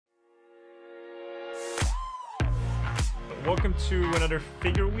Welcome to another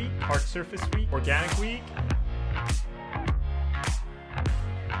Figure Week, Hard Surface Week, Organic Week.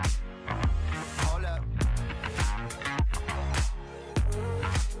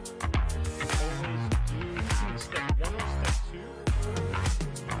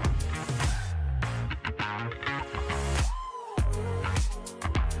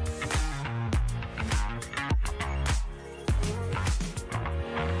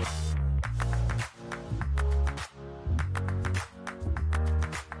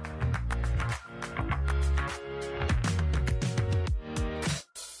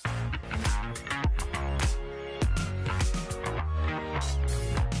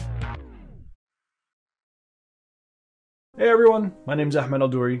 Hey everyone, my name is Ahmed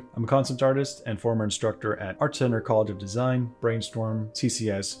Aldouri. I'm a concept artist and former instructor at Art Center College of Design, Brainstorm,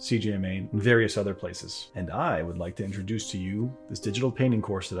 CCS, CGMA, and various other places. And I would like to introduce to you this digital painting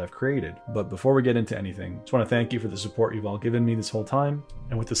course that I've created. But before we get into anything, I just want to thank you for the support you've all given me this whole time.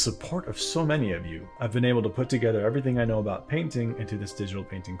 And with the support of so many of you, I've been able to put together everything I know about painting into this digital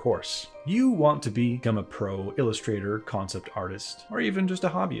painting course. You want to become a pro illustrator, concept artist, or even just a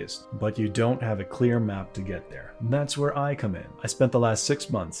hobbyist, but you don't have a clear map to get there. And that's where I come in. I spent the last 6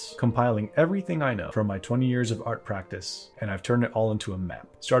 months compiling everything I know from my 20 years of art practice, and I've turned it all into a map.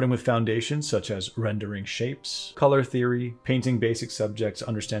 Starting with foundations such as rendering shapes, color theory, painting basic subjects,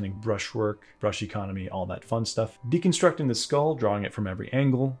 understanding brushwork, brush economy, all that fun stuff, deconstructing the skull, drawing it from every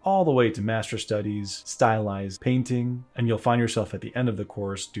angle, all the way to master studies, stylized painting, and you'll find yourself at the end of the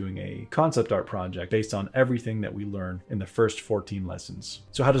course doing a concept art project based on everything that we learn in the first 14 lessons.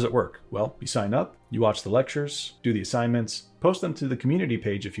 So how does it work? Well, you sign up, you watch the lectures, do the assignments, post them to the community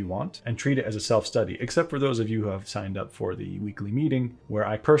page if you want, and treat it as a self-study, except for those of you who have signed up for the weekly meeting, where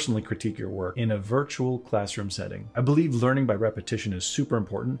I personally critique your work in a virtual classroom setting. I believe learning by repetition is super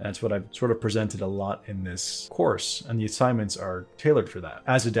important. That's what I've sort of presented a lot in this course, and the assignments are tailored for that,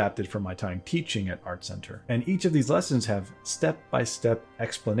 as adapted from my time teaching at Art Center. And each of these lessons have step-by-step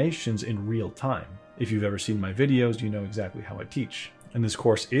explanations in real time. If you've ever seen my videos, you know exactly how I teach. And this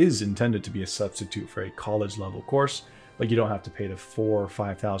course is intended to be a substitute for a college level course, but you don't have to pay the $4,000 or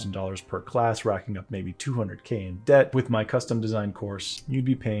 $5,000 per class, racking up maybe $200K in debt. With my custom design course, you'd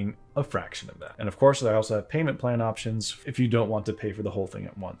be paying a fraction of that. And of course, I also have payment plan options if you don't want to pay for the whole thing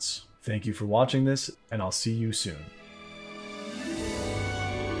at once. Thank you for watching this, and I'll see you soon.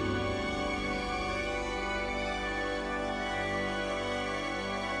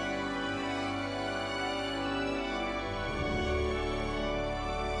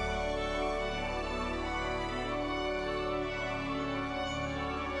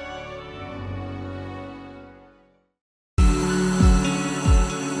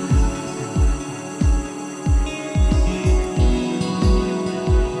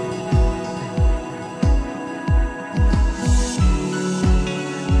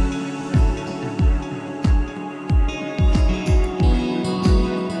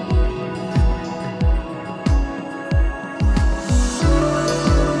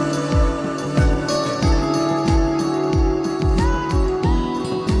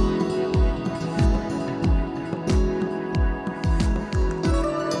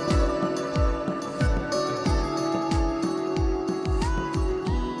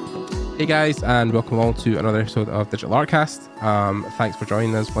 Hey guys, and welcome all to another episode of Digital Artcast. Thanks for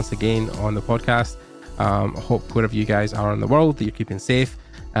joining us once again on the podcast. I hope wherever you guys are in the world that you're keeping safe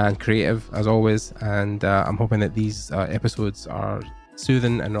and creative as always, and I'm hoping that these episodes are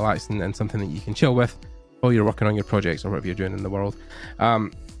soothing and relaxing and something that you can chill with while you're working on your projects or whatever you're doing in the world.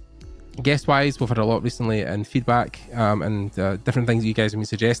 Guest wise, we've had a lot recently and feedback and different things that you guys have been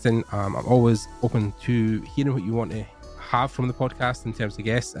suggesting. I'm always open to hearing what you want to have from the podcast in terms of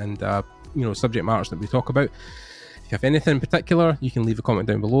guests and subject matters that we talk about. If you have anything in particular, you can leave a comment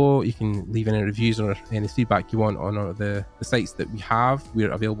down below. You can leave any reviews or any feedback you want on the sites that we have.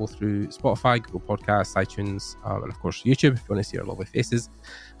 We're available through Spotify, Google Podcasts, iTunes, and of course YouTube if you want to see our lovely faces.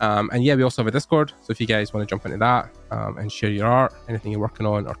 We also have a Discord, so if you guys want to jump into that and share your art, anything you're working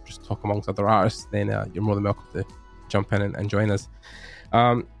on, or just talk amongst other artists, then you're more than welcome to jump in and join us.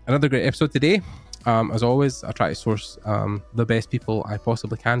 Another great episode today. As always, I try to source the best people I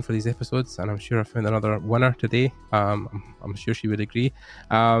possibly can for these episodes, and I'm sure I found another winner today. I'm sure she would agree.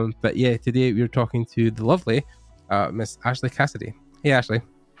 Today we're talking to the lovely Miss Ashley Cassidy. Hey, Ashley.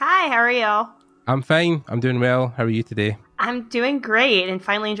 Hi, how are you? I'm fine. I'm doing well. How are you today? I'm doing great and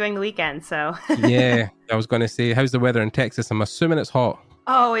finally enjoying the weekend. So yeah, I was going to say, how's the weather in Texas? I'm assuming it's hot.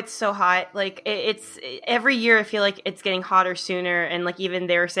 Oh, it's so hot. Like it's every year I feel like it's getting hotter sooner. And like even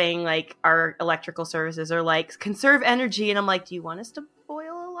they're saying like our electrical services are like conserve energy. And I'm like, do you want us to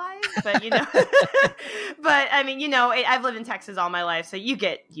boil a alive, but but I mean, I've lived in Texas all my life, so you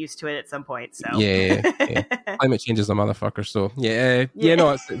get used to it at some point. So yeah. Climate change is a motherfucker. So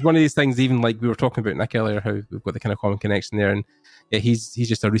no, it's one of these things. Even like we were talking about Nick earlier, how we've got the kind of common connection there, and yeah, he's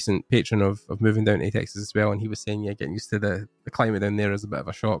just a recent patron of moving down to Texas as well, and he was saying getting used to the climate down there is a bit of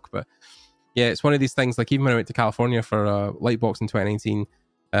a shock, but yeah, it's one of these things. Like even when I went to California for Lightbox in 2019.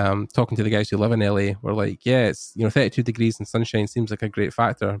 Talking to the guys who live in LA, we're like, yeah, it's 32 degrees and sunshine seems like a great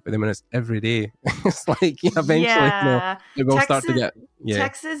factor, but then when it's every day, it's like eventually it will start to get. Yeah.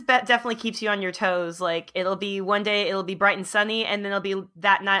 Texas definitely keeps you on your toes. Like it'll be one day it'll be bright and sunny, and then it'll be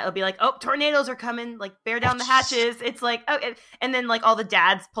that night it'll be like, oh, tornadoes are coming, like bear down the hatches. It's like, oh, and then like all the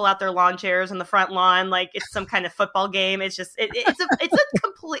dads pull out their lawn chairs on the front lawn like it's some kind of football game. It's just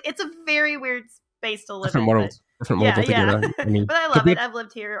it's a very weird space to live Different in. world. Different world altogether. I mean, but I love it. I've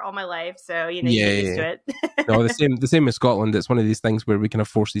lived here all my life, so you get used to it. No, the same with Scotland. It's one of these things where we can have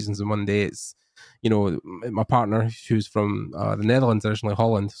 4 seasons in one day. It's my partner, who's from the Netherlands, originally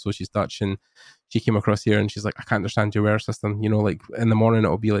Holland, so she's Dutch, and she came across here and she's like, I can't understand your weather system. Like in the morning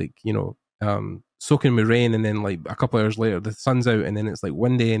it'll be like soaking with rain, and then like a couple of hours later the sun's out, and then it's like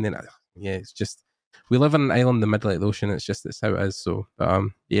windy, and then it's just we live on an island in the middle of the ocean. It's how it is. So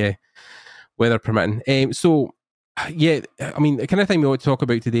weather permitting. So yeah, I mean, the kind of thing we want to talk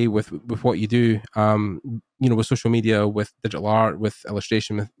about today with what you do, with social media, with digital art, with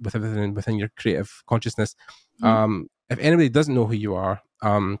illustration, with everything within your creative consciousness. Mm-hmm. If anybody doesn't know who you are,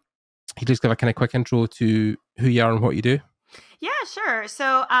 can you just give a kind of quick intro to who you are and what you do? Yeah, sure.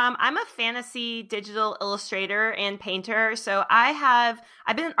 So I'm a fantasy digital illustrator and painter. So I've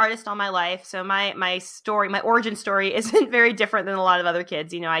been an artist all my life. So my origin story isn't very different than a lot of other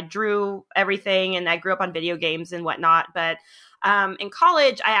kids. I drew everything and I grew up on video games and whatnot. But in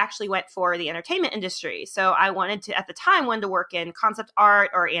college, I actually went for the entertainment industry. So I wanted to work in concept art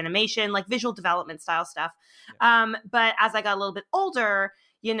or animation, like visual development style stuff. Yeah. But as I got a little bit older,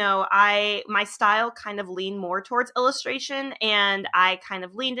 my style kind of leaned more towards illustration, and I kind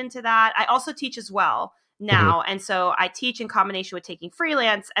of leaned into that. I also teach as well now. Mm-hmm. And so I teach in combination with taking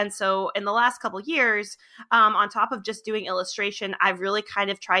freelance. And so in the last couple of years, on top of just doing illustration, I've really kind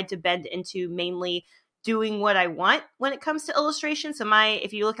of tried to bend into mainly doing what I want when it comes to illustration. So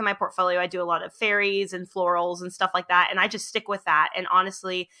if you look at my portfolio, I do a lot of fairies and florals and stuff like that. And I just stick with that. And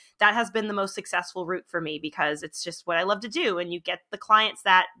honestly, that has been the most successful route for me because it's just what I love to do. And you get the clients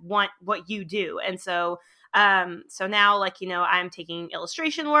that want what you do. And so now, I'm taking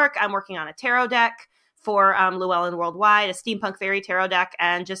illustration work. I'm working on a tarot deck for Llewellyn Worldwide, a steampunk fairy tarot deck,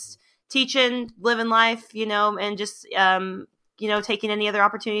 and just teaching, living life, and just, taking any other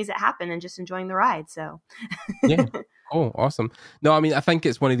opportunities that happen and just enjoying the ride. So, yeah. Oh, awesome. No, I mean, I think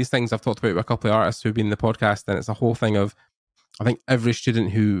it's one of these things I've talked about with a couple of artists who've been in the podcast, and it's a whole thing of, I think every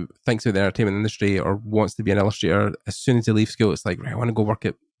student who thinks about the entertainment industry or wants to be an illustrator, as soon as they leave school, it's like, right, I want to go work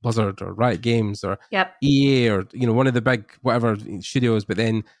at Blizzard or Riot Games or EA or, one of the big whatever studios. But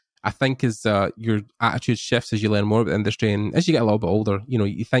then I think as your attitude shifts as you learn more about the industry, and as you get a little bit older,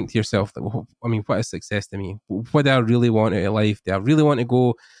 you think to yourself that, well, I mean, what is success to me? What do I really want out of life? Do I really want to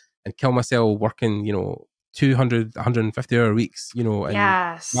go and kill myself working, 200, 150 hour weeks, in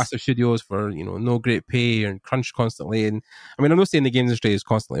massive studios for, no great pay and crunch constantly? And I mean, I'm not saying the game industry is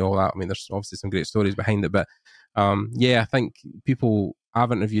constantly all that. I mean, there's obviously some great stories behind it, but I think people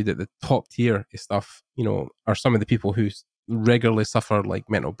I've interviewed at the top tier of stuff, are some of the people who regularly suffer like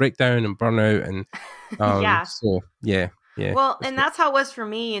mental breakdown and burnout, and well, and that's how it was for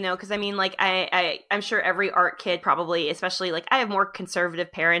me, because I mean, like I'm sure every art kid probably, especially like I have more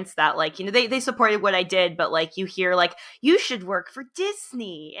conservative parents that like, they supported what I did, but like you hear like you should work for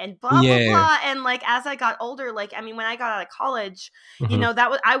Disney and blah blah blah, and like as I got older, like I mean when I got out of college,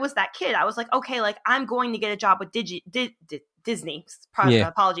 mm-hmm. I was that kid. I was like, okay, like I'm going to get a job with Disney.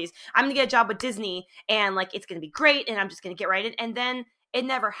 Apologies. I'm gonna get a job with Disney, and like it's gonna be great, and I'm just gonna get right in. And then it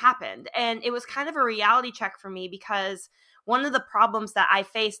never happened, and it was kind of a reality check for me because one of the problems that I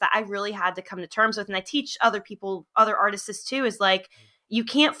faced that I really had to come to terms with, and I teach other artists too, is like you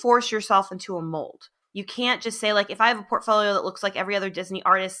can't force yourself into a mold. You can't just say like, if I have a portfolio that looks like every other Disney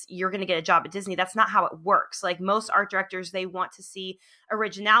artist, you're going to get a job at Disney. That's not how it works. Like most art directors, they want to see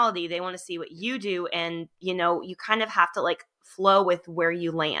originality. They want to see what you do. And, you kind of have to like flow with where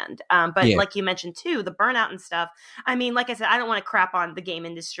you land. But like you mentioned too, the burnout and stuff. I mean, like I said, I don't want to crap on the game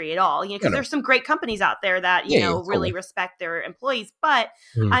industry at all, because there's some great companies out there that, really respect their employees. But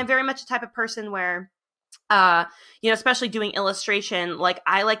I'm very much the type of person where, especially doing illustration, like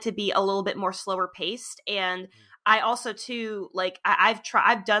I like to be a little bit more slower paced. And I also too, like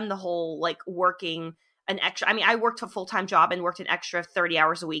I've done the whole like working an extra, I mean, I worked a full-time job and worked an extra 30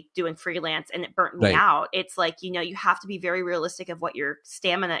 hours a week doing freelance, and it burnt me Right. out. It's like, you know, you have to be very realistic of what your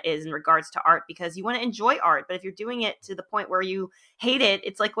stamina is in regards to art, because you want to enjoy art. But if you're doing it to the point where you hate it,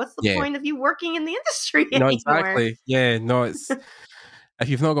 it's like, what's the Yeah. point of you working in the industry No, anymore? exactly. Yeah, no, it's if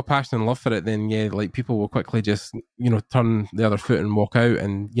you've not got passion and love for it, then yeah, like people will quickly just, you know, turn the other foot and walk out.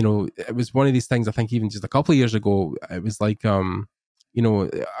 And, you know, it was one of these things, I think even just a couple of years ago, it was like, you know,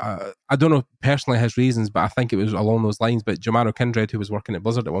 I don't know personally his reasons, but I think it was along those lines. But Jomaro Kindred, who was working at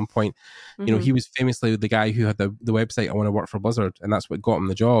Blizzard at one point, you know, he was famously the guy who had the website, I want to work for Blizzard, and that's what got him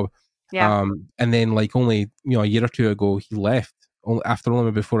the job. Yeah. And then like only, you know, a year or two ago, he left. After only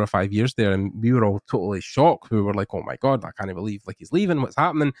maybe 4 or 5 years there, and we were all totally shocked. We were like, "Oh my god, I can't believe like he's leaving. What's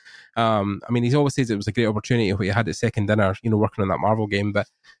happening?" I mean, he always says it was a great opportunity what he had at Second Dinner, you know, working on that Marvel game. But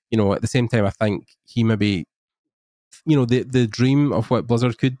you know, at the same time, I think he maybe, you know, the dream of what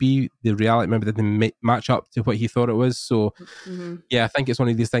Blizzard could be, the reality maybe didn't match up to what he thought it was. So yeah, I think it's one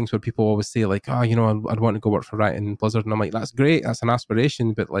of these things where people always say like, oh, you know, I'd want to go work for Riot and Blizzard, and I'm like, that's great, that's an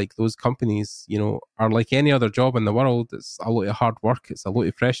aspiration, but like those companies, you know, are like any other job in the world. It's a lot of hard work, it's a lot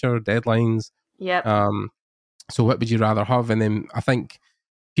of pressure, deadlines. Yep. So what would you rather have? And then I think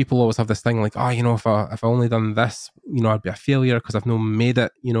people always have this thing like, oh, you know, if I only done this, you know, I'd be a failure because I've not made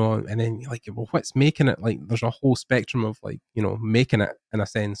it, you know. And then you're like, well, what's making it? Like, there's a whole spectrum of like, you know, making it in a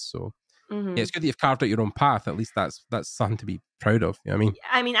sense. So yeah, it's good that you've carved out your own path. At least that's something to be proud of. You know what I mean?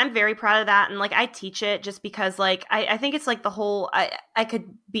 I mean, I'm very proud of that. And like, I teach it just because like, I think it's like the whole, I could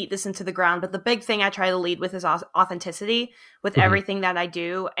beat this into the ground, but the big thing I try to lead with is authenticity with everything that I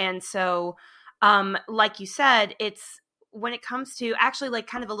do. And so, like you said, it's, when it comes to actually like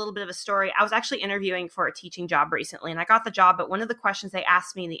kind of a little bit of a story, I was actually interviewing for a teaching job recently, and I got the job. But one of the questions they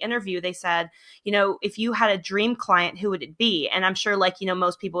asked me in the interview, they said, you know, if you had a dream client, who would it be? And I'm sure like, you know,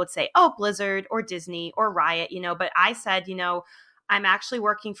 most people would say, oh, Blizzard or Disney or Riot, you know, but I said, you know, I'm actually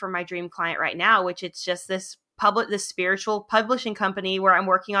working for my dream client right now, which it's just this spiritual publishing company where I'm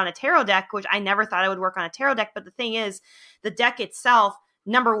working on a tarot deck, which I never thought I would work on a tarot deck. But the thing is, the deck itself,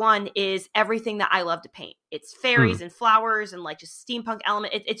 number one, is everything that I love to paint. It's fairies and flowers and like just steampunk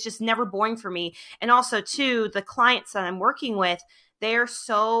element. It's just never boring for me. And also too, the clients that I'm working with, they're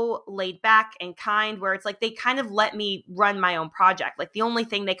so laid back and kind, where it's like they kind of let me run my own project. Like the only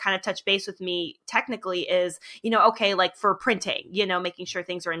thing they kind of touch base with me technically is, you know, okay, like for printing, you know, making sure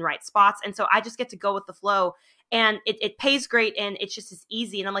things are in right spots. And so I just get to go with the flow, and it pays great, and it's just as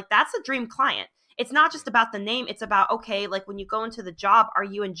easy. And I'm like, that's a dream client. It's not just about the name. It's about, okay, like when you go into the job, are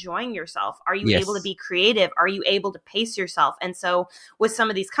you enjoying yourself? Are you able to be creative? Are you able to pace yourself? And so with some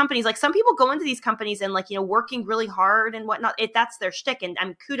of these companies, like some people go into these companies and like, you know, working really hard and whatnot, that's their shtick. And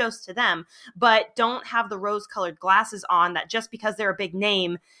I'm kudos to them, but don't have the rose colored glasses on that just because they're a big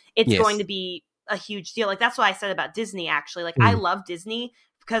name, it's going to be a huge deal. Like that's what I said about Disney, actually. Like I love Disney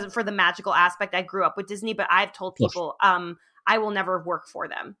because for the magical aspect, I grew up with Disney, but I've told people, I will never work for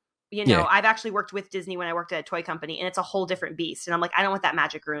them. You know, I've actually worked with Disney when I worked at a toy company, and it's a whole different beast. And I'm like, I don't want that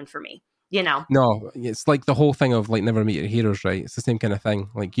magic ruined for me, you know? No, it's like the whole thing of like never meet your heroes, right? It's the same kind of thing.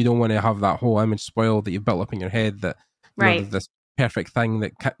 Like you don't want to have that whole image spoiled that you've built up in your head that you know, this perfect thing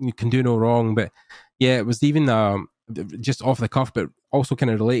that you can do no wrong. But yeah, it was even just off the cuff, but also kind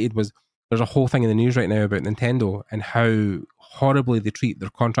of related, was there's a whole thing in the news right now about Nintendo and how horribly they treat their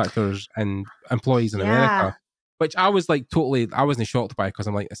contractors and employees in America. Which I was like I wasn't shocked by, because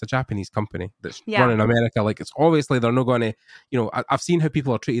I'm like, it's a Japanese company that's run in America. Like it's obviously they're not going to, you know, I've seen how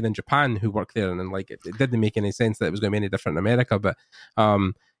people are treated in Japan who work there, and then like it didn't make any sense that it was going to be any different in America. But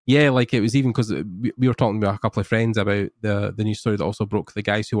yeah, like it was even because we were talking to a couple of friends about the news story that also broke the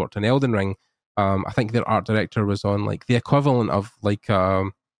guys who worked on Elden Ring. I think their art director was on like the equivalent of like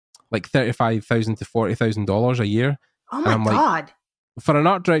 $35,000 to $40,000 a year. Oh my God. Like, for an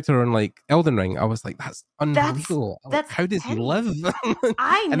art director on like Elden Ring, I was like, that's unbelievable. That's how does he live?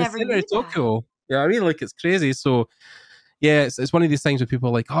 I in never the center knew of Tokyo. Yeah, I mean, like it's crazy. So yeah, it's one of these things where people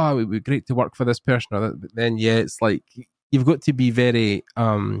are like, oh, it would be great to work for this person or that. But then yeah, it's like you've got to be very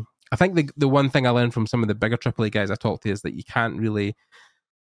I think the one thing I learned from some of the bigger AAA guys I talked to is that you can't really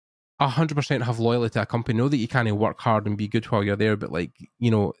 100% have loyalty to a company. Know that you kind of work hard and be good while you're there, but like,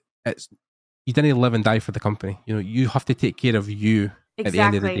 you know, it's you didn't live and die for the company. You know, you have to take care of you at the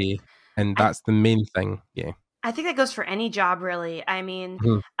end of the day, and that's the main thing. Yeah, I think that goes for any job, really. I mean,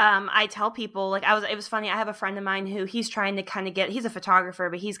 I tell people, like, it was funny. I have a friend of mine who he's trying to kind of he's a photographer,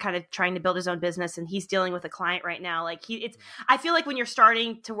 but he's kind of trying to build his own business, and he's dealing with a client right now. Like I feel like when you're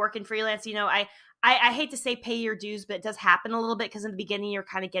starting to work in freelance, you know, I hate to say pay your dues, but it does happen a little bit, because in the beginning you're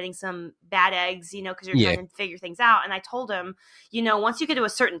kind of getting some bad eggs, you know, because you're trying to figure things out. And I told him, you know, once you get to a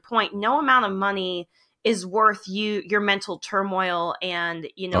certain point, no amount of money is worth your mental turmoil and,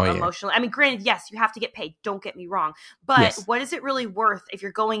 emotional. I mean, granted, yes, you have to get paid. Don't get me wrong. But what is it really worth if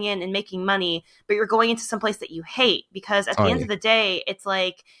you're going in and making money, but you're going into someplace that you hate? Because at the end of the day, it's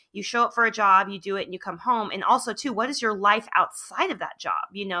like you show up for a job, you do it, and you come home. And also, too, what is your life outside of that job?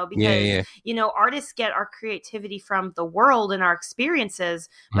 Because, artists get our creativity from the world and our experiences.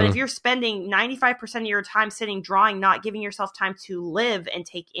 But if you're spending 95% of your time sitting drawing, not giving yourself time to live and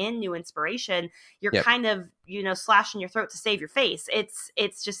take in new inspiration, you're kind of, slashing your throat to save your face.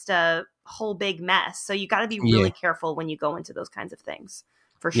 It's just a whole big mess. So you got to be really careful when you go into those kinds of things,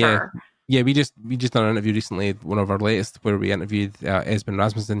 for sure. Yeah, we just done an interview recently, one of our latest, where we interviewed Esben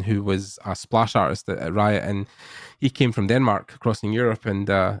Rasmussen, who was a splash artist at Riot, and he came from Denmark, crossing Europe, and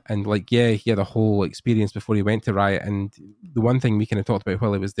he had a whole experience before he went to Riot. And the one thing we kind of talked about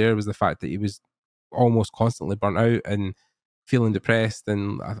while he was there was the fact that he was almost constantly burnt out and feeling depressed,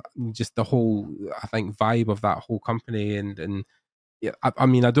 and just the whole, I think, vibe of that whole company. And yeah, I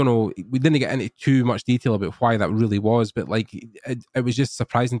mean, I don't know, we didn't get into too much detail about why that really was, but like it was just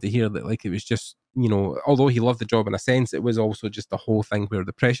surprising to hear that, like, it was just, although he loved the job in a sense, it was also just the whole thing where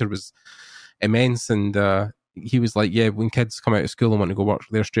the pressure was immense. And he was like, yeah, when kids come out of school and want to go work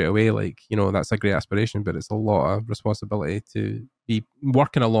there straight away, like, that's a great aspiration, but it's a lot of responsibility to be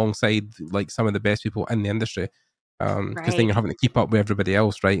working alongside like some of the best people in the industry. Because then you're having to keep up with everybody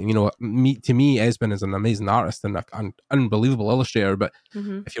else, right? To me, Esben is an amazing artist and an unbelievable illustrator, but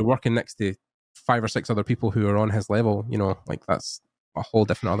if you're working next to 5 or 6 other people who are on his level, like, that's a whole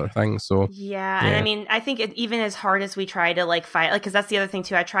different other thing. So and I mean, I think even as hard as we try to like fight, like, because that's the other thing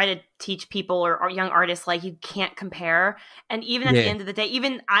too, I try to teach people or young artists, like, you can't compare. And even at the end of the day,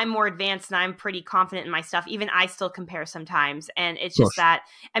 even I'm more advanced and I'm pretty confident in my stuff, even I still compare sometimes. And it's just that,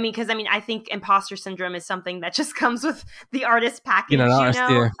 I mean, because I think imposter syndrome is something that just comes with the artist package,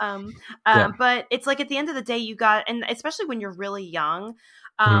 but it's like, at the end of the day, you got, and especially when you're really young,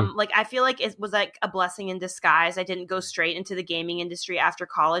 like, I feel like it was like a blessing in disguise. I didn't go straight into the gaming industry after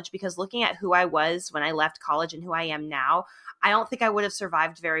college, because looking at who I was when I left college and who I am now, I don't think I would have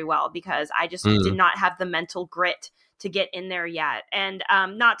survived very well, because I just did not have the mental grit to get in there yet. And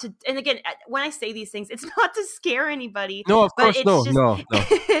not to, and again, when I say these things, it's not to scare anybody. No, of course, no.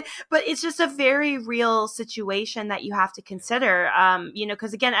 But it's just a very real situation that you have to consider,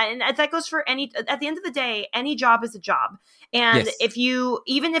 because again, and that goes for at the end of the day, any job is a job. And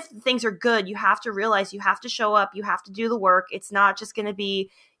even if things are good, you have to realize you have to show up, you have to do the work. It's not just going to be,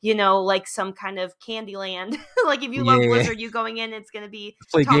 like some kind of candy land. Like, if you love Blizzard, you going in, it's going to be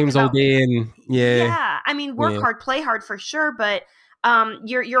play games all day and I mean, work hard, play hard for sure, but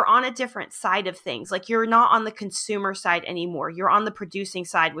you're on a different side of things. Like, you're not on the consumer side anymore. You're on the producing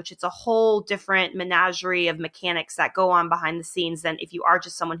side, which it's a whole different menagerie of mechanics that go on behind the scenes than if you are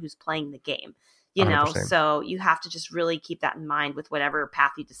just someone who's playing the game. 100%. So you have to just really keep that in mind with whatever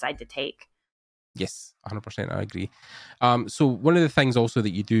path you decide to take. Yes, 100%. I agree. So one of the things also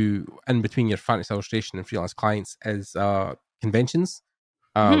that you do in between your fantasy illustration and freelance clients is conventions,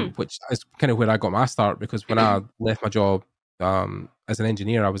 which is kind of where I got my start, because when I left my job as an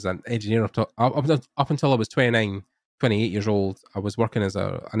engineer, I was an engineer up until I was 28 years old. I was working as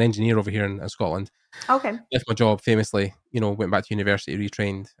an engineer over here in Scotland. Okay. Left my job famously, went back to university,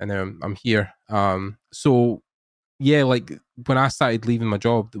 retrained, and now I'm here. So yeah, like, when I started leaving my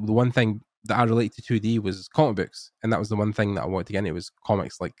job, the one thing that I related to 2D was comic books, and that was the one thing that I wanted to get into, was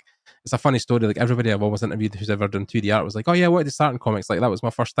comics. Like, it's a funny story, like, everybody I've always interviewed who's ever done 2D art was like, oh yeah, I wanted to start in comics, like, that was my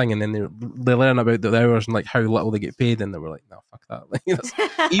first thing. And then they learn about the hours and like how little they get paid, and they were like, no, fuck that. Like, that's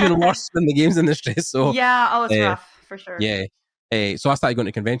even worse than the games industry. So it's rough for sure. So I started going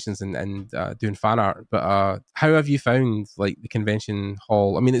to conventions and doing fan art. But how have you found, like, the convention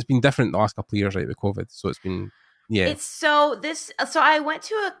hall? I mean, it's been different the last couple of years, right, with COVID, so it's been It's so I went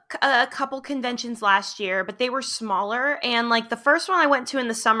to a couple conventions last year, but they were smaller. And like, the first one I went to in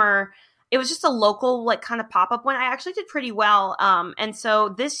the summer, it was just a local, like, kind of pop-up one. I actually did pretty well. And so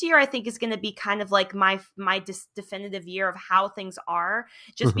this year I think is going to be kind of like my definitive year of how things are,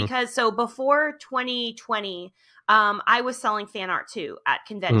 just because. So before 2020, I was selling fan art too at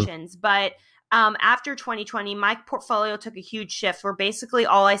conventions, but after 2020, my portfolio took a huge shift where basically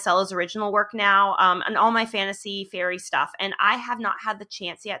all I sell is original work now, and all my fantasy fairy stuff. And I have not had the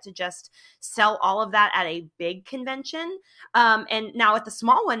chance yet to just sell all of that at a big convention. And now at the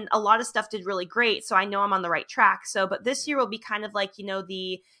small one, a lot of stuff did really great. So I know I'm on the right track. But this year will be kind of like,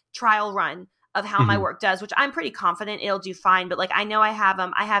 the trial run of how my work does, which I'm pretty confident it'll do fine. But like, I know I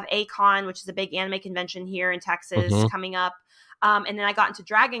have A-Con, which is a big anime convention here in Texas coming up. And then I got into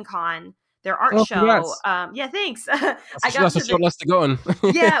Dragon Con their art show. Congrats. Yeah, thanks. That's a short list to go on.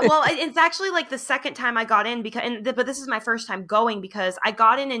 Yeah, well, it's actually like the second time I got in but this is my first time going because I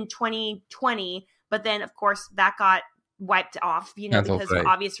got in 2020, but then of course that got wiped off, because of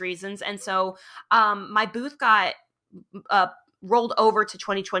obvious reasons. And so my booth got rolled over to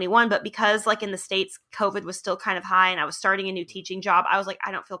 2021, but because like in the States, COVID was still kind of high and I was starting a new teaching job, I was like,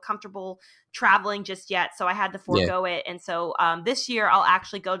 I don't feel comfortable traveling just yet. So I had to forego it. And so this year I'll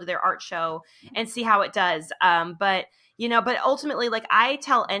actually go to their art show and see how it does. But ultimately, like I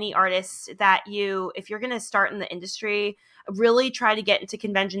tell any artist that if you're going to start in the industry, really try to get into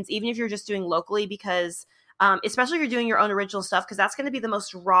conventions, even if you're just doing locally, because especially if you're doing your own original stuff, because that's going to be the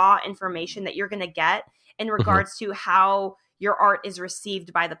most raw information that you're going to get in regards to how your art is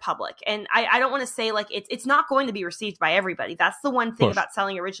received by the public. And I don't want to say like it's not going to be received by everybody. That's the one thing about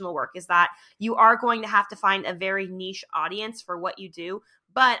selling original work, is that you are going to have to find a very niche audience for what you do.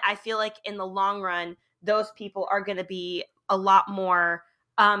 But I feel like in the long run, those people are going to be a lot more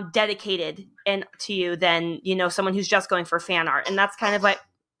dedicated to you than, someone who's just going for fan art. And that's kind of what,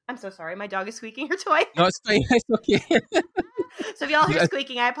 I'm so sorry. My dog is squeaking her toy. No, it's fine. It's okay. So if y'all hear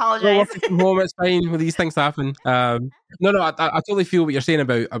squeaking, I apologize. Working from home, it's fine when these things happen. No, I totally feel what you're saying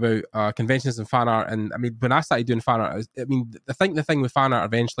about conventions and fan art. And I mean, when I started doing fan art, the thing with fan art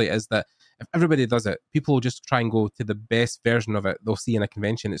eventually is that if everybody does it, people will just try and go to the best version of it they'll see in a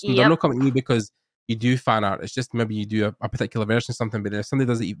convention. They're not coming to you because you do fan art. It's just maybe you do a particular version of something, but if somebody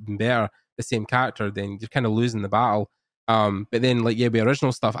does it even better, the same character, then you're kind of losing the battle. But then with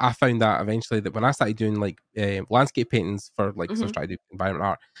original stuff, I found that eventually that when I started doing landscape paintings for so I was trying to do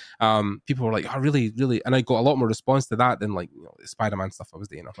environment art, people were like, oh, really, really, and I got a lot more response to that than the Spider-Man stuff I was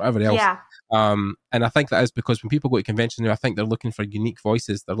doing or whatever else. Yeah. And I think that is because when people go to conventions now, I think they're looking for unique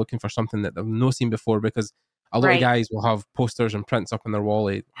voices. They're looking for something that they've not seen before, because a lot of guys will have posters and prints up on their wall,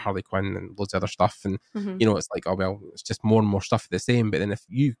 like Harley Quinn and loads of other stuff. And, it's like, oh, well, it's just more and more stuff the same. But then if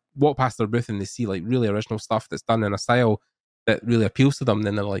you walk past their booth and they see really original stuff that's done in a style that really appeals to them,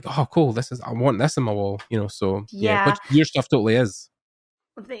 then they're like, oh, cool, I want this in my wall, so which your stuff totally is.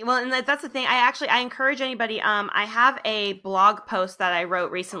 Well, and that's the thing. I encourage anybody. I have a blog post that I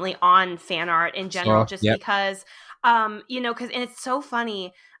wrote recently on fan art in general, because, and it's so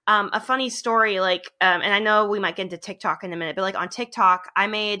funny. A funny story, and I know we might get into TikTok in a minute, but on TikTok, I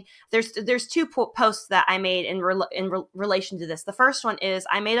made there's two posts that I made in relation to this. The first one is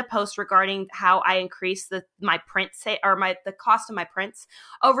I made a post regarding how I increased my print the cost of my prints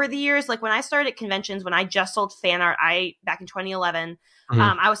over the years. Like when I started at conventions, when I just sold fan art, back in 2011,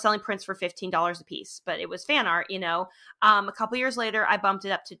 I was selling prints for $15 a piece, but it was fan art. A couple years later, I bumped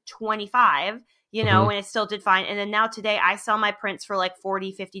it up to $25. And it still did fine. And then now today I sell my prints for like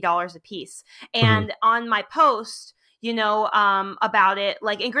 $40, $50 a piece. And on my post, about it,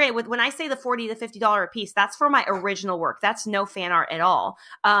 and granted, when I say the $40 to $50 a piece, that's for my original work. That's no fan art at all,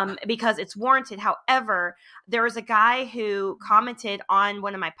 because it's warranted. However, there was a guy who commented on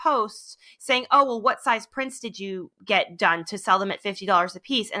one of my posts saying, oh, well, what size prints did you get done to sell them at $50 a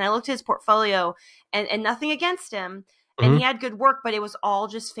piece? And I looked at his portfolio and nothing against him. And he had good work, but it was all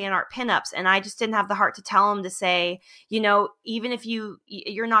just fan art pinups. And I just didn't have the heart to tell him to say, even if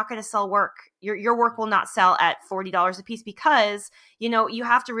you're not going to sell work, your work will not sell at $40 a piece, because, you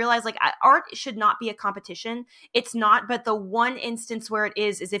have to realize art should not be a competition. It's not. But the one instance where it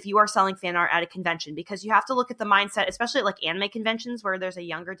is if you are selling fan art at a convention, because you have to look at the mindset, especially at anime conventions where there's a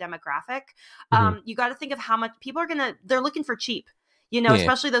younger demographic. You got to think of how much people they're looking for cheap.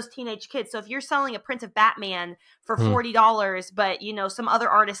 Especially those teenage kids. So if you're selling a print of Batman for $40, but, some other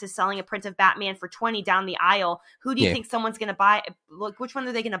artist is selling a print of Batman for $20 down the aisle, who do you think someone's going to buy? Which one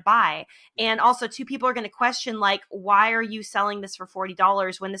are they going to buy? And also, two people are going to question, why are you selling this for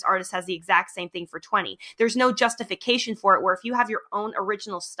 $40 when this artist has the exact same thing for $20? There's no justification for it, where if you have your own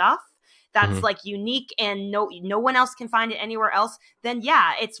original stuff that's unique and no one else can find it anywhere else, then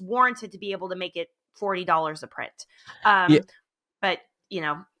it's warranted to be able to make it $40 a print. But,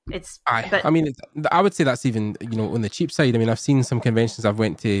 I would say that's even, on the cheap side. I mean, I've seen some conventions I've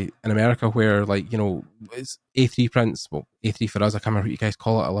went to in America where, it's A3 prints. Well, A3 for us, I can't remember what you guys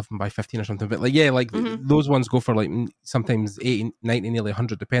call it, 11 by 15 or something. But, those ones go for, sometimes 80, 90, nearly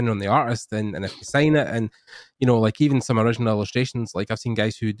 100, depending on the artist and if you sign it. And, even some original illustrations, I've seen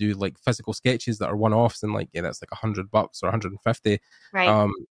guys who do, physical sketches that are one-offs, and, that's $100 or $150. Right.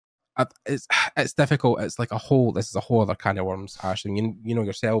 It's difficult. It's this is a whole other can of worms, Ash, and you know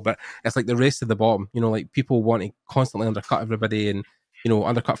yourself, but it's the race to the bottom. People want to constantly undercut everybody, and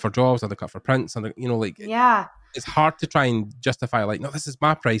undercut for jobs, undercut for prints, and it's hard to try and justify no, this is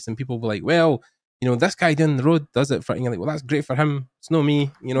my price, and people will be like, well, this guy down the road does it for, and you're like, well, that's great for him. It's not me,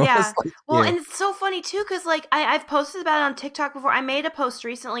 Yeah. It's like, Well, and it's so funny too, because like I've posted about it on TikTok before. I made a post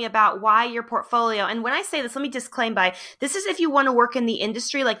recently about why your portfolio, and when I say this, let me disclaim this is if you want to work in the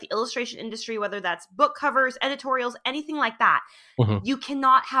industry, like the illustration industry, whether that's book covers, editorials, anything like that. You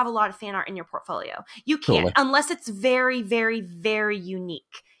cannot have a lot of fan art in your portfolio. You can't, unless it's very, very, very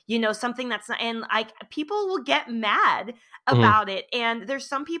unique. Something that's not, and like people will get mad about it. And there's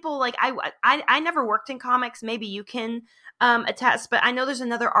some people like I never worked in comics. Maybe you can attest, but I know there's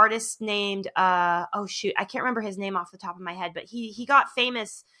another artist named I can't remember his name off the top of my head, but he got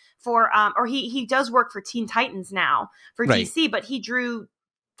famous for or he does work for Teen Titans now for DC, but he drew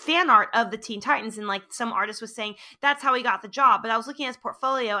fan art of the Teen Titans, and like some artist was saying that's how he got the job. But I was looking at his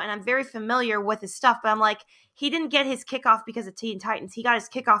portfolio and I'm very familiar with his stuff, but I'm like, he didn't get his kickoff because of Teen Titans. He got his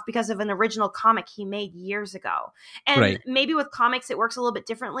kickoff because of an original comic he made years ago. And maybe with comics it works a little bit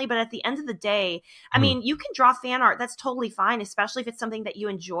differently, but at the end of the day, I mean, you can draw fan art. That's totally fine, especially if it's something that you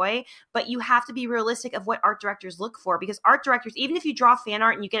enjoy, but you have to be realistic of what art directors look for, because art directors, even if you draw fan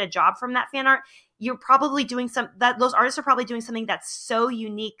art and you get a job from that fan art, you're probably doing those artists are probably doing something that's so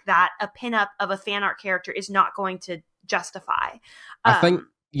unique that a pinup of a fan art character is not going to justify. I think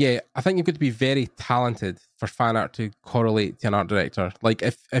you've got to be very talented for fan art to correlate to an art director. Like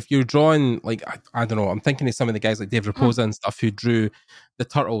if you're drawing, like, I don't know, I'm thinking of some of the guys like Dave Raposa and stuff who drew the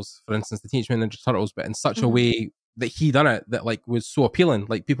Turtles, for instance, the Teenage Mutant Ninja Turtles, but in such a way that he done it that like was so appealing.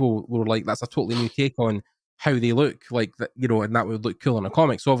 Like people were like, that's a totally new take on how they look, like that, and that would look cool in a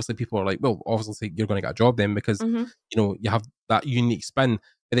comic. So obviously people are like, well, obviously you're going to get a job then because you have that unique spin.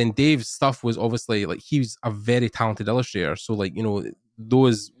 But then Dave's stuff was obviously like, he's a very talented illustrator, so like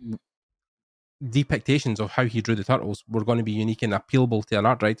those depictions of how he drew the Turtles were going to be unique and appealable to an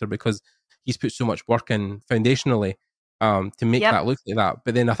art director because he's put so much work in foundationally to make that look like that.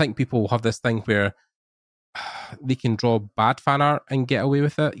 But then I think people have this thing where they can draw bad fan art and get away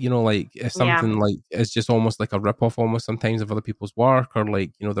with it, like if something like it's just almost like a rip-off almost sometimes of other people's work, or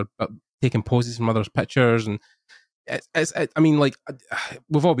like they're taking poses from others' pictures, and I mean, like,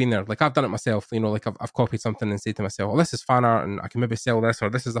 we've all been there. Like, I've done it myself, like I've copied something and said to myself, oh, this is fan art and I can maybe sell this, or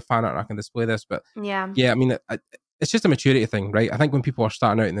this is a fan art and I can display this. But I mean, it's just a maturity thing, right? I think when people are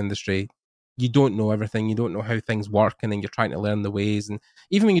starting out in the industry, you don't know everything, you don't know how things work, and then you're trying to learn the ways. And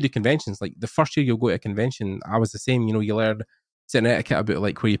even when you do conventions, like the first year you'll go to a convention, I was the same, you learn certain etiquette about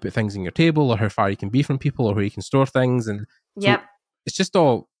like where you put things in your table, or how far you can be from people, or where you can store things. And so it's just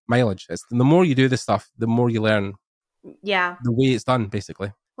all mileage. It's the more you do this stuff, the more you learn the way it's done,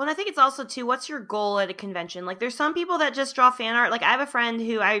 basically. Well, and I think it's also too, what's your goal at a convention? Like, there's some people that just draw fan art. Like, I have a friend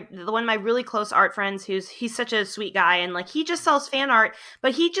one of my really close art friends, he's such a sweet guy, and like he just sells fan art,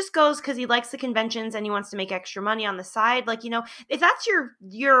 but he just goes because he likes the conventions and he wants to make extra money on the side. Like, if that's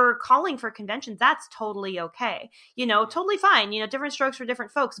your calling for conventions, that's totally okay. Totally fine. Different strokes for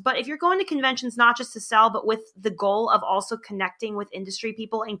different folks. But if you're going to conventions not just to sell, but with the goal of also connecting with industry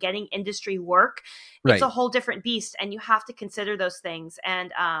people and getting industry work, it's a whole different beast, and you have to consider those things.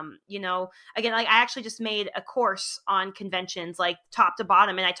 And again, like I actually just made a course on conventions, like top to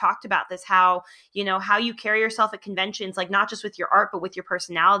bottom. And I talked about this, how you carry yourself at conventions, like not just with your art, but with your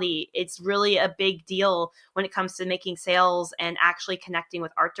personality. It's really a big deal when it comes to making sales and actually connecting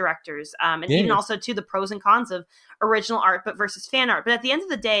with art directors. And even also to the pros and cons of original art, but versus fan art. But at the end of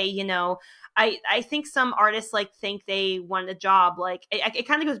the day, I think some artists like think they want a job. Like it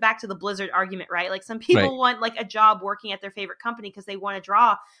kind of goes back to the Blizzard argument, right? Like some people want like a job working at their favorite company because they want to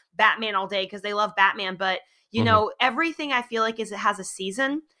draw Batman all day because they love Batman. But everything I feel like it has a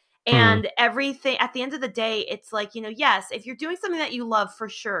season, and everything at the end of the day, it's like, yes, if you're doing something that you love, for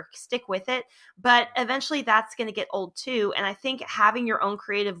sure, stick with it. But eventually that's going to get old too. And I think having your own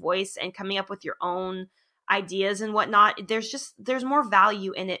creative voice and coming up with your own ideas and whatnot, there's more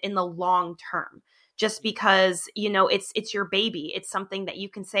value in it in the long term, just because it's your baby. It's something that you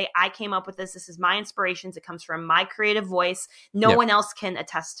can say, I came up with this is my inspirations, it comes from my creative voice, no one else can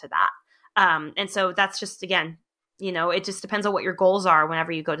attest to that. And so that's just, again, it just depends on what your goals are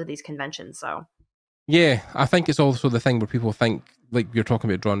whenever you go to these conventions. So yeah, I think it's also the thing where people think, like you're talking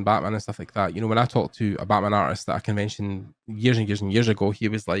about drawing Batman and stuff like that. When I talked to a Batman artist at a convention years and years and years ago, he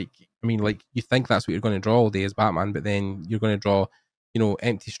was like, I mean, like, you think that's what you're going to draw all day as Batman, but then you're going to draw,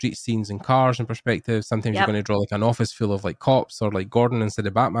 empty street scenes and cars in perspective. Sometimes you're going to draw like an office full of like cops or like Gordon instead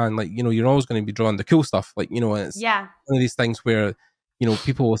of Batman. Like, you're always going to be drawing the cool stuff. Like, and it's one of these things where,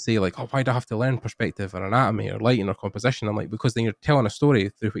 people will say like, oh, why do I have to learn perspective or anatomy or lighting or composition? I'm like, because then you're telling a story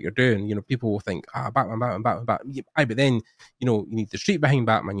through what you're doing. People will think, Batman. But then, you need the street behind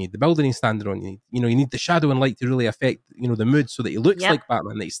Batman, you need the building he's standing on, you need the shadow and light to really affect, the mood so that he looks like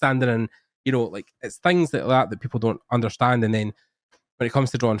Batman, that he's standing in you know, like it's things that people don't understand. And then when it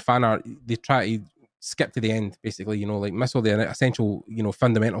comes to drawing fan art, they try to skip to the end, basically, you know, like miss all the essential, you know,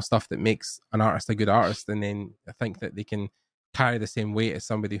 fundamental stuff that makes an artist a good artist. And then I think that they can carry the same weight as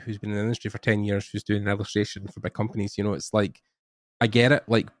somebody who's been in the industry for 10 years, who's doing illustration for big companies. You know, it's like, I get it.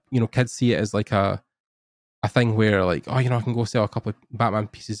 Like, you know, kids see it as like a thing where like, oh, you know, I can go sell a couple of Batman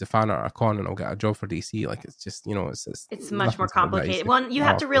pieces of fan art at a con and I'll get a job for DC. Like, it's just, you know, it's much more complicated. Well, you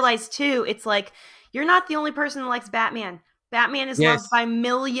have to realize too, it's like, you're not the only person that likes Batman. Batman is loved by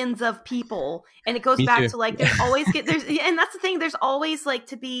millions of people, and it goes back to like, there's always and that's the thing. There's always like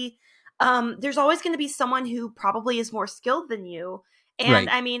to be, there's always going to be someone who probably is more skilled than you. And right.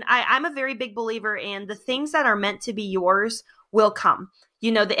 I mean, I'm a very big believer in the things that are meant to be yours will come, you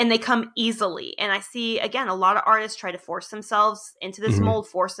know, and they come easily. And I see, again, a lot of artists try to force themselves into this mold,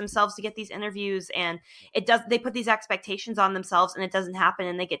 force themselves to get these interviews, and they put these expectations on themselves and it doesn't happen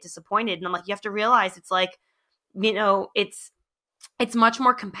and they get disappointed. And I'm like, you have to realize it's like, you know, it's much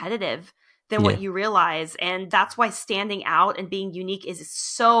more competitive than what you realize. And that's why standing out and being unique is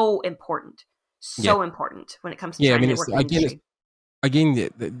so important. So important when it comes to trying to work in the industry. Again,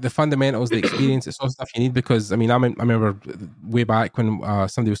 the fundamentals, the experience, it's all stuff you need, because I mean, I remember way back when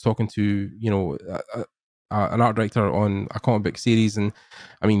somebody was talking to, you know, an art director on a comic book series, and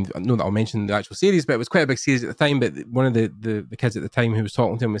I mean, I know that I'll mention the actual series, but it was quite a big series at the time. But one of the kids at the time who was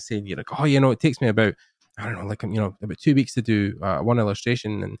talking to him was saying, you're like, oh, you know, it takes me about, I don't know, like, you know, about 2 weeks to do one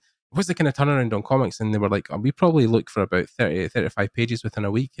illustration. And what's the kind of turnaround on comics? And they were like, oh, we probably look for about 30, 35 pages within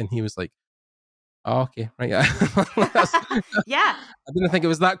a week. And he was like, oh, okay, right, yeah. Yeah. I didn't think it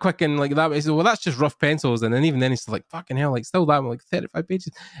was that quick, and like that. He said, well, that's just rough pencils. And then even then, he's like, fucking hell, like still that, like 35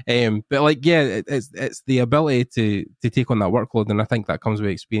 pages. But like, yeah, it's the ability to take on that workload, and I think that comes with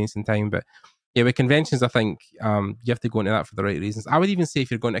experience and time. But yeah, with conventions, I think you have to go into that for the right reasons. I would even say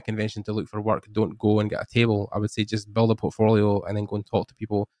if you're going to a convention to look for work, don't go and get a table. I would say just build a portfolio and then go and talk to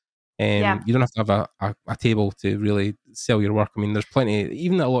people. You don't have to have a table to really sell your work. I mean, there's plenty,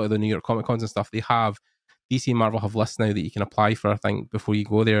 even a lot of the New York Comic Cons and stuff, they have, DC and Marvel have lists now that you can apply for, I think, before you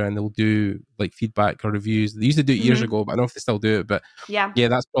go there, and they'll do like feedback or reviews. They used to do it years ago, but I don't know if they still do it. But yeah,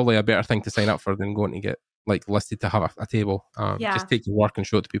 that's probably a better thing to sign up for than going to get like listed to have a table. Just take your work and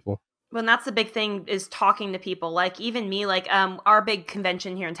show it to people. Well, and that's the big thing, is talking to people. Like even me, like our big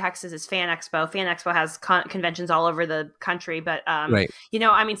convention here in Texas is Fan Expo. Fan Expo has conventions all over the country, but you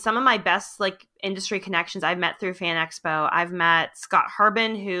know, I mean, some of my best like industry connections I've met through Fan Expo. I've met Scott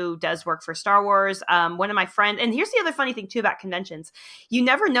Harbin, who does work for Star Wars. One of my friends, and here's the other funny thing too about conventions: you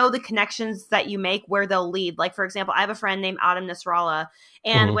never know the connections that you make where they'll lead. Like for example, I have a friend named Adam Nasrallah,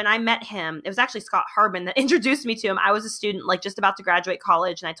 and when I met him, it was actually Scott Harbin that introduced me to him. I was a student, like just about to graduate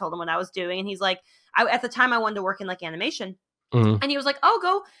college, and I told him what I was doing, and he's like, at the time I wanted to work in like animation, and he was like, oh,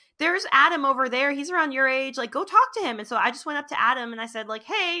 go, there's Adam over there, he's around your age, like go talk to him. And so I just went up to Adam and I said like,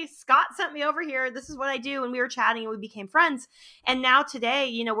 hey, Scott sent me over here, this is what I do. And we were chatting and we became friends, and now today,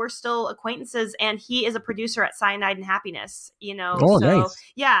 you know, we're still acquaintances, and he is a producer at Cyanide and Happiness, you know. So nice.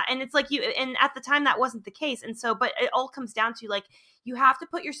 Yeah, and it's like and at the time that wasn't the case, and so but it all comes down to like, you have to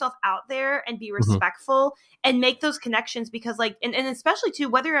put yourself out there and be respectful and make those connections, because like, and especially too,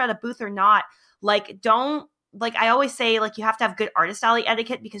 whether you're at a booth or not, like don't, like I always say, like you have to have good artist alley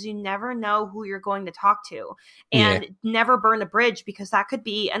etiquette, because you never know who you're going to talk to, and never burn a bridge, because that could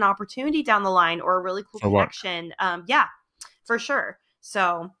be an opportunity down the line or a really cool connection. Yeah, for sure.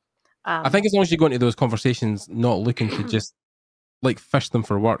 So I think as long as you go into those conversations not looking to just like fish them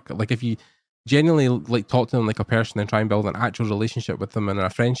for work, like if you genuinely like talk to them like a person and try and build an actual relationship with them and a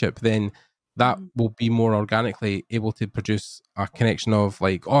friendship, then that will be more organically able to produce a connection of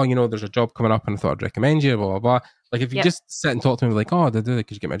like, oh, you know, there's a job coming up and I thought I'd recommend you, blah, blah, blah. Like if you just sit and talk to them like, oh, could you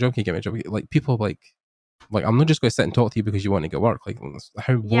get my job? Can you get my job? Like people like I'm not just going to sit and talk to you because you want to get work. Like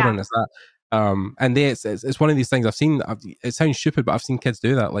how boring is that? And it's one of these things I've seen. It sounds stupid, but I've seen kids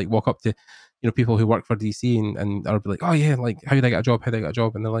do that. Like walk up to, you know, people who work for DC and I'll be like, oh yeah, like how did I get a job? How did I get a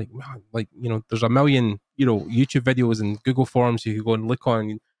job? And they're like, wow, like, you know, there's a million, you know, YouTube videos and Google forums you could go and look on.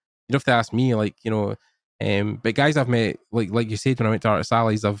 You don't have to ask me, like, you know, but guys I've met, like you said, when I went to Artist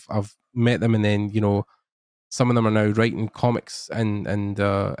Allies, I've met them, and then, you know, some of them are now writing comics and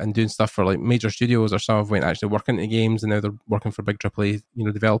doing stuff for like major studios, or some of them went actually working into games and now they're working for big AAA, you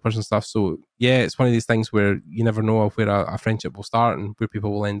know, developers and stuff. So yeah, it's one of these things where you never know where a friendship will start and where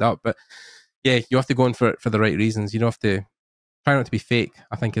people will end up. But yeah, you have to go in for it for the right reasons. You don't have to try not to be fake,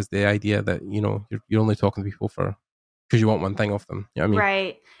 I think, is the idea that, you know, you're only talking to people for because you want one thing off them. You know what I mean?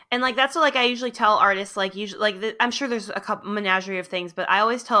 Right. And like that's what like I usually tell artists, like usually like I'm sure there's a couple menagerie of things, but I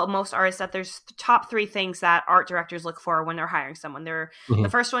always tell most artists that there's top 3 things that art directors look for when they're hiring someone. The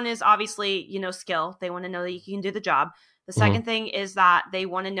first one is obviously, skill. They want to know that you can do the job. The second thing is that they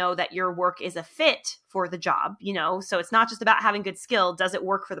want to know that your work is a fit for the job, so it's not just about having good skill. Does it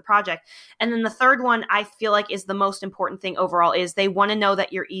work for the project? And then the third one I feel like is the most important thing overall is they want to know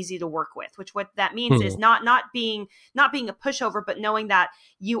that you're easy to work with, which what that means is not being a pushover, but knowing that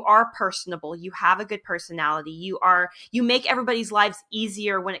you are personable, you have a good personality, you make everybody's lives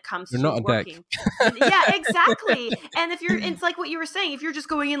easier when it comes You're to not a working. dick. Yeah, exactly. And it's like what you were saying, if you're just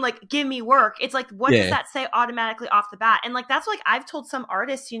going in like, give me work, it's like, what does that say automatically off the bat? And like, that's like, I've told some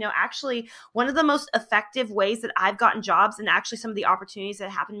artists, actually one of the most effective ways that I've gotten jobs and actually some of the opportunities that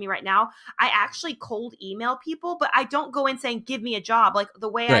happen to me right now, I actually cold email people, but I don't go in saying, give me a job. Like the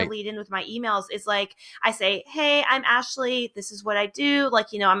way I lead in with my emails is like, I say, hey, I'm Ashley. This is what I do. Like,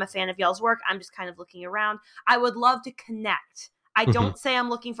 I'm a fan of y'all's work. I'm just kind of looking around. I would love to connect. I don't say I'm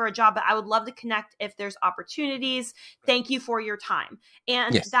looking for a job, but I would love to connect if there's opportunities. Thank you for your time.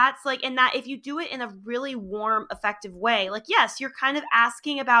 And that's like, and that if you do it in a really warm, effective way, like, yes, you're kind of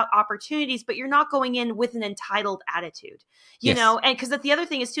asking about opportunities, but you're not going in with an entitled attitude, you know? And because the other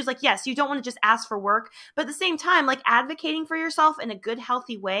thing is too, is like, yes, you don't want to just ask for work, but at the same time, like advocating for yourself in a good,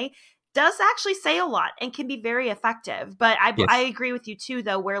 healthy way does actually say a lot and can be very effective. But I agree with you too,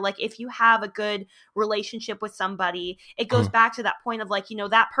 though, where like if you have a good relationship with somebody, it goes back to that point of like,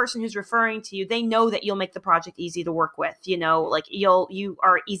 that person who's referring to you, they know that you'll make the project easy to work with, like you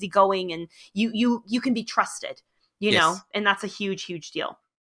are easygoing and you can be trusted, know, and that's a huge, huge deal.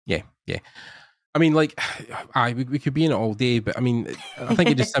 Yeah. Yeah. I mean, like, we could be in it all day, but I mean, I think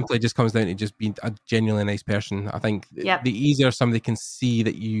it just simply just comes down to just being a genuinely nice person. I think the easier somebody can see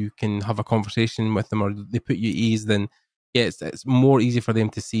that you can have a conversation with them or they put you at ease, then it's more easy for them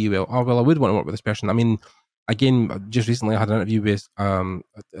to see, I would want to work with this person. I mean, again, just recently I had an interview with an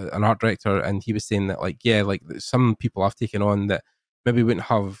art director and he was saying that like some people I've taken on that maybe wouldn't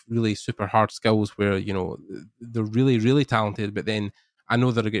have really super hard skills where, they're really, really talented, but then I know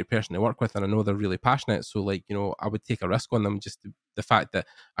they're a great person to work with and I know they're really passionate. So like, I would take a risk on them just the fact that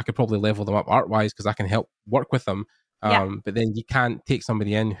I could probably level them up art-wise because I can help work with them. But then you can't take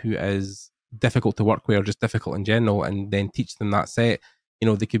somebody in who is difficult to work with or just difficult in general and then teach them that set.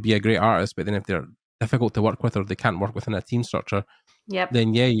 They could be a great artist, but then if they're difficult to work with or they can't work within a team structure,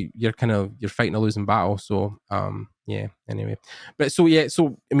 then you're fighting a losing battle. So anyway, but so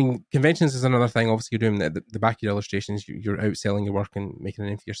I mean, conventions is another thing. Obviously you're doing the back of your illustrations, you're outselling your work and making a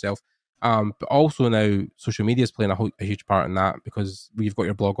name for yourself, but also now social media is playing a huge part in that because we've got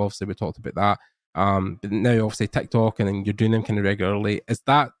your blog. Obviously we talked about that, but now obviously TikTok and then you're doing them kind of regularly. Is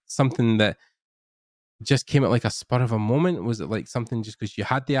that something that just came at like a spur of a moment? Was it like something just because you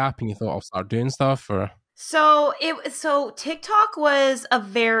had the app and you thought I'll start doing stuff? Or So TikTok was a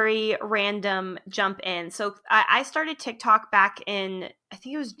very random jump in. So I started TikTok back in, I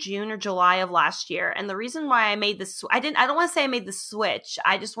think it was June or July of last year. And the reason why I made this, I don't want to say I made the switch.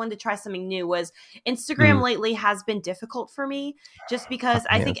 I just wanted to try something new. Was Instagram lately has been difficult for me just because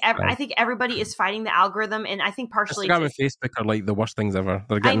I think everybody is fighting the algorithm. And I think partially Instagram and Facebook are like the worst things ever.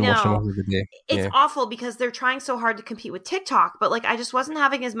 They're getting worse and worse every day. It's awful because they're trying so hard to compete with TikTok, but like I just wasn't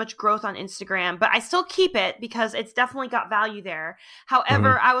having as much growth on Instagram, but I still keep it because it's definitely got value there.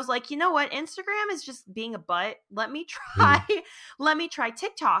 However, I was like, you know what? Instagram is just being a butt. Let me try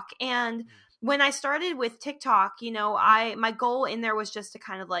TikTok. And when I started with TikTok, my goal in there was just to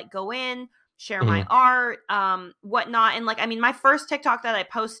kind of like go in, share my art, whatnot. And like, I mean, my first TikTok that I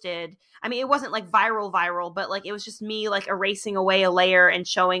posted, I mean, it wasn't like viral, but like, it was just me like erasing away a layer and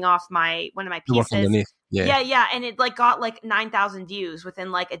showing off one of my pieces. Yeah. And it like got like 9,000 views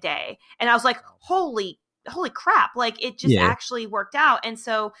within like a day. And I was like, holy crap, like it just actually worked out. And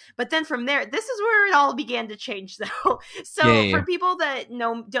so, but then from there, this is where it all began to change though. So for people that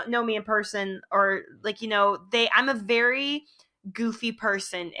don't know me in person or like, I'm a very goofy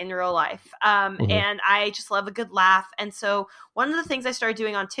person in real life. And I just love a good laugh. And so one of the things I started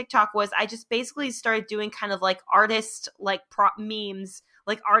doing on TikTok was I just basically started doing kind of like artist, like prop memes,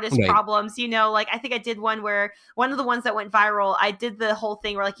 like artist problems, like I think I did one where one of the ones that went viral, I did the whole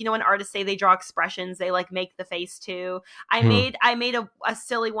thing where like, when artists say they draw expressions, they like make the face too. I made a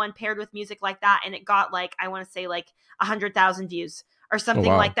silly one paired with music like that. And it got like, I want to say like 100,000 views or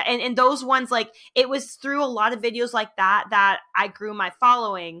something like that. And those ones, like it was through a lot of videos like that I grew my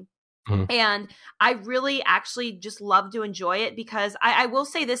following. And I really actually just love to enjoy it because I will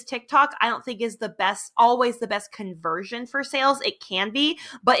say this, TikTok, I don't think is always the best conversion for sales. It can be,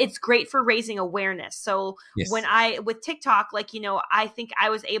 but it's great for raising awareness. So with TikTok, like, I think I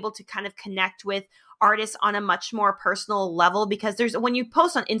was able to kind of connect with artists on a much more personal level, because when you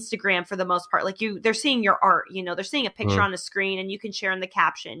post on Instagram, for the most part, like they're seeing your art, they're seeing a picture on the screen and you can share in the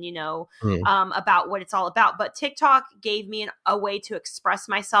caption, about what it's all about. But TikTok gave me a way to express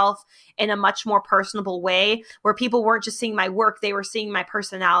myself in a much more personable way, where people weren't just seeing my work, they were seeing my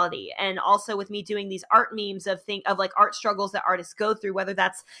personality. And also with me doing these art memes of like art struggles that artists go through, whether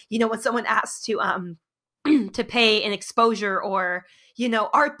that's, when someone asks to to pay an exposure or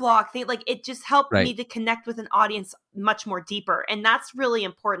art block thing, like it just helped me to connect with an audience much more deeper. And that's really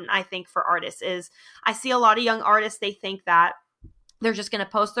important, I think, for artists. Is I see a lot of young artists, they think that they're just going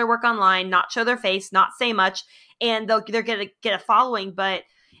to post their work online, not show their face, not say much, and they're going to get a following. But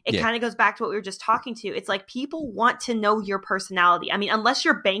it kind of goes back to what we were just talking to. It's like people want to know your personality. I mean, unless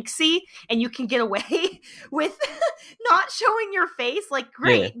you're Banksy and you can get away with not showing your face, like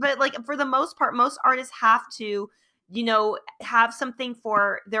great. Yeah. But like for the most part, most artists have to, have something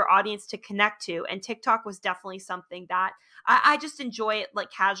for their audience to connect to. And TikTok was definitely something that I just enjoy it,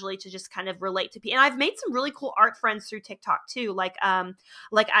 like casually, to just kind of relate to people. And I've made some really cool art friends through TikTok too. Like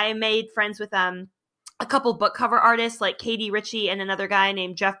I made friends with a couple book cover artists like Katie Ritchie and another guy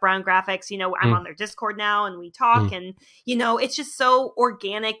named Jeff Brown Graphics. I'm on their Discord now and we talk and, it's just so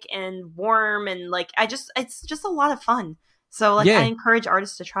organic and warm. And like, it's just a lot of fun. So like, I encourage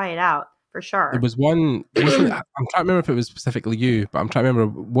artists to try it out for sure. There was one, I'm trying to remember if it was specifically you, but I'm trying to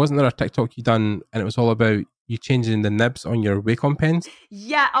remember, wasn't there a TikTok you done and it was all about you changing the nibs on your Wacom pens?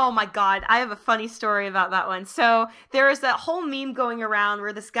 Yeah. Oh my God. I have a funny story about that one. So there was that whole meme going around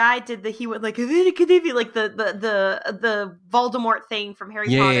where this guy did he would like the Voldemort thing from Harry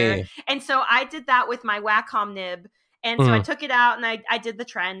Potter. And so I did that with my Wacom nib. And so I took it out and I did the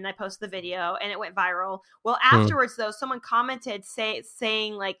trend and I posted the video and it went viral. Well, afterwards though, someone commented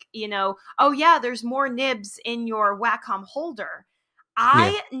saying like, oh yeah, there's more nibs in your Wacom holder.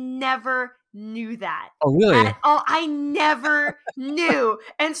 I never knew that. Oh, really? At all. I never knew.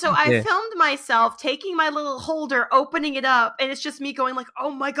 And so I filmed myself taking my little holder, opening it up, and it's just me going like, oh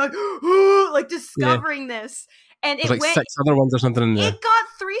my God, like discovering this. And it like went 6 other ones or something in there. It got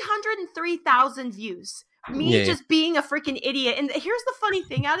 303,000 views. Me just being a freaking idiot. And here's the funny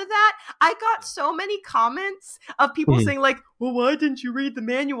thing out of that. I got so many comments of people saying like, well, why didn't you read the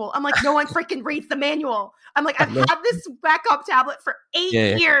manual? I'm like, no one freaking reads the manual. I'm like, I've had this backup tablet for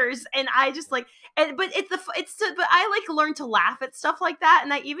 8 years. And I just like, but I like learned to laugh at stuff like that.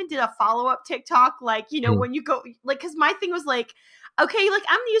 And I even did a follow-up TikTok, like, when you go, like, cause my thing was like, okay, like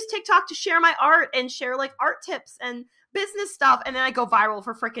I'm gonna use TikTok to share my art and share like art tips and business stuff, and then I go viral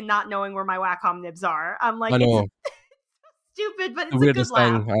for freaking not knowing where my Wacom nibs are. I'm like, I know. It's stupid, but it's the weirdest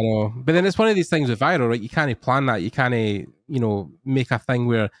thing. I know, but then it's one of these things with viral, right? You can't plan that. You can't, make a thing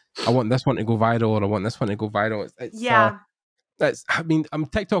where I want this one to go viral or I want this one to go viral.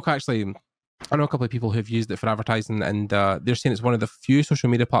 TikTok actually. I know a couple of people who've used it for advertising, and they're saying it's one of the few social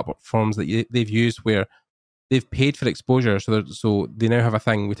media platforms that they've used where they've paid for exposure, so they now have a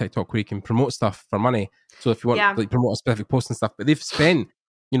thing with TikTok where you can promote stuff for money. So if you want like promote a specific post and stuff, but they've spent,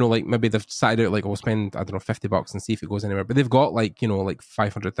 like maybe they've decided out like, we'll spend, I don't know, $50 and see if it goes anywhere. But they've got like, like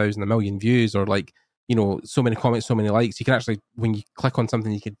 500,000, 1 million views, or like, so many comments, so many likes. You can actually, when you click on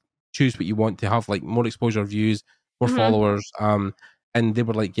something, you can choose what you want to have, like more exposure, views, more followers. And they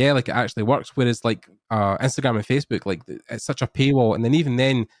were like, yeah, like it actually works. Whereas like Instagram and Facebook, like it's such a paywall. And then even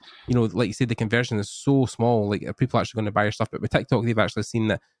then, like you said, the conversion is so small. Like are people actually going to buy your stuff? But with TikTok, they've actually seen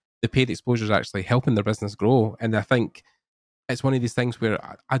that the paid exposure is actually helping their business grow. And I think it's one of these things where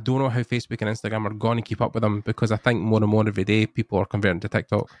I don't know how Facebook and Instagram are going to keep up with them, because I think more and more every day people are converting to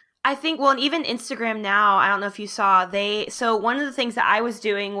TikTok. I think, well, and even Instagram now, I don't know if you saw, so one of the things that I was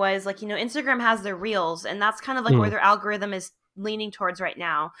doing was like, Instagram has their reels, and that's kind of like where their algorithm is leaning towards right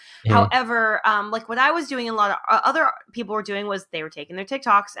now. However, like what I was doing, a lot of other people were doing was they were taking their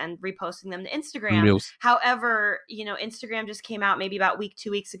TikToks and reposting them to Instagram. Reels. However, Instagram just came out maybe about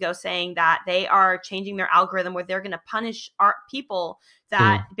 2 weeks ago saying that they are changing their algorithm where they're going to punish people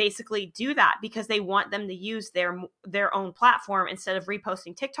that basically do that, because they want them to use their own platform instead of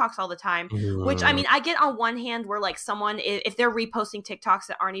reposting TikToks all the time. Which, I mean, I get on one hand where like someone, if they're reposting TikToks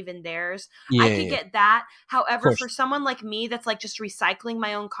that aren't even theirs, I could get that. However, for someone like me that's like just recycling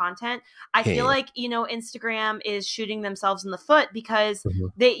my own content, I feel like, Instagram is shooting themselves in the foot, because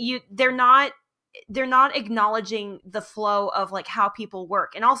they're not they're not acknowledging the flow of like how people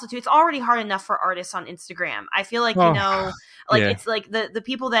work. And also too, it's already hard enough for artists on Instagram. I feel like, you know, like it's like the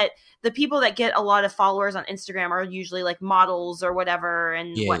people that get a lot of followers on Instagram are usually like models or whatever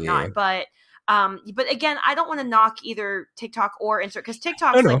and whatnot. But again, I don't want to knock either TikTok or Instagram, because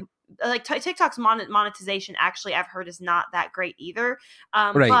TikTok's TikTok's monetization actually I've heard is not that great either.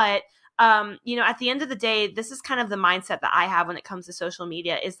 But you know, at the end of the day, this is kind of the mindset that I have when it comes to social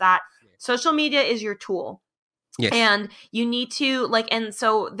media, is that social media is your tool. Yes. And you need to like, and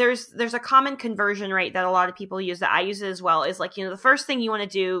so there's a common conversion rate that a lot of people use, that I use it as well, is like, you know, the first thing you want to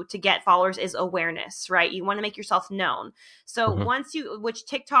do to get followers is awareness, right? You want to make yourself known. So which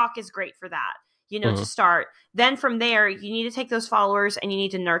TikTok is great for that, you know, to start. Then from there, you need to take those followers and you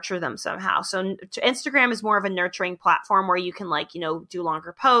need to nurture them somehow. So Instagram is more of a nurturing platform where you can like, you know, do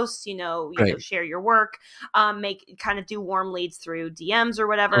longer posts, you know, share your work, do warm leads through DMs or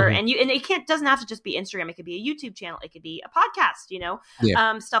whatever. And it doesn't have to just be Instagram. It could be a YouTube channel. It could be a podcast, you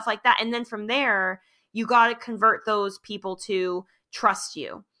know, stuff like that. And then from there, you got to convert those people to trust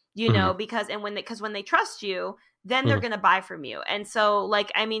you, you know, because when they trust you, then they're going to buy from you. And so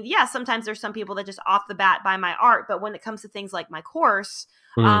like, I mean, yeah, sometimes there's some people that just off the bat buy my art, but when it comes to things like my course,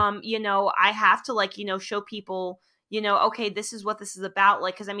 you know, I have to like, you know, show people, you know, okay, this is what this is about.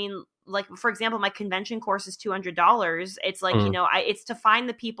 Like, cause I mean, like, for example, my convention course is $200. It's like, you know, it's to find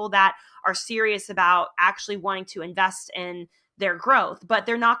the people that are serious about actually wanting to invest in their growth, but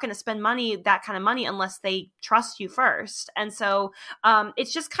they're not going to spend that kind of money unless they trust you first. And so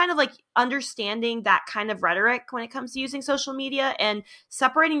it's just kind of like understanding that kind of rhetoric when it comes to using social media and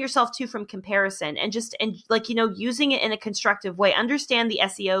separating yourself too from comparison, and like, you know, using it in a constructive way. Understand the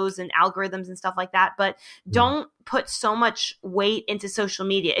SEOs and algorithms and stuff like that, but don't put so much weight into social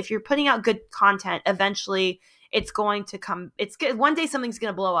media. If you're putting out good content, eventually it's going to come. It's good. One day something's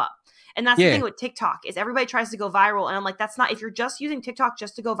going to blow up. And that's the thing with TikTok, is everybody tries to go viral. And I'm like, that's not, if you're just using TikTok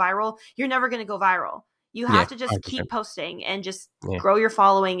just to go viral, you're never going to go viral. You have to just 100%. Keep posting and just grow your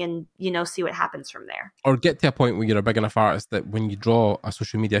following and, you know, see what happens from there. Or get to a point where you're a big enough artist that when you draw a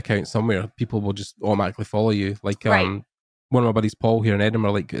social media account somewhere, people will just automatically follow you. Like one of my buddies, Paul, here in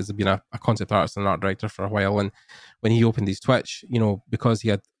Edinburgh, like has been a concept artist and art director for a while. And when he opened his Twitch, you know, because he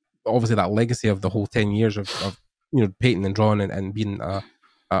had obviously that legacy of the whole 10 years of you know, painting and drawing and being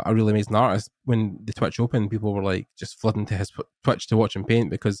a really amazing artist, when the Twitch opened, people were like just flooding to his Twitch to watch him paint,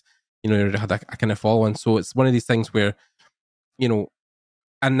 because, you know, he had a kind of following. So it's one of these things where, you know,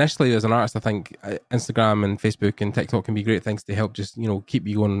 initially as an artist, I think Instagram and Facebook and TikTok can be great things to help just, you know, keep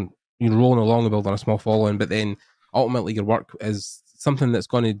you going, you know, rolling along and building a small following. But then ultimately your work is something that's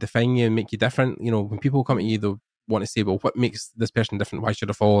going to define you and make you different. You know, when people come at you, they'll want to say, well, what makes this person different? Why should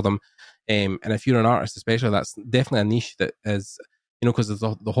I follow them? And if you're an artist especially, that's definitely a niche that is, you know, because there's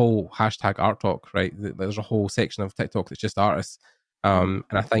the whole hashtag art talk, right? There's a whole section of TikTok that's just artists. And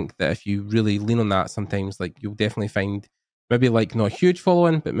I think that if you really lean on that, sometimes like you'll definitely find maybe like not a huge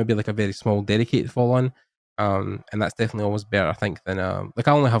following, but maybe like a very small dedicated following. And that's definitely always better, I think, than like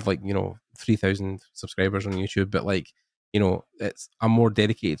I only have like, you know, 3,000 subscribers on YouTube, but like, you know, it's a more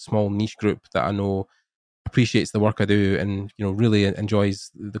dedicated small niche group that I know appreciates the work I do and, you know, really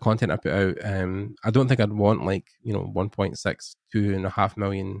enjoys the content I put out. I don't think I'd want like, you know, 2.5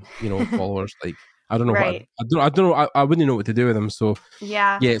 million, you know, followers. Like, I don't know I don't know. I wouldn't know what to do with them. So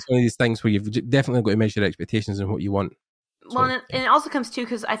yeah, it's one of these things where you've definitely got to measure your expectations and what you want. Well, and it also comes too,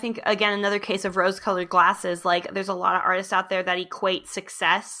 because I think, again, another case of rose-colored glasses, like there's a lot of artists out there that equate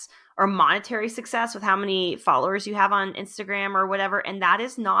success or monetary success with how many followers you have on Instagram or whatever. And that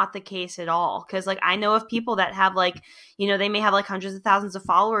is not the case at all. Because like I know of people that have like, you know, they may have like hundreds of thousands of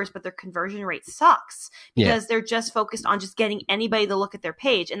followers, but their conversion rate sucks because they're just focused on just getting anybody to look at their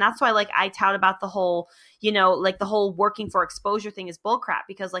page. And that's why like I tout about the whole, you know, like the whole working for exposure thing is bullcrap,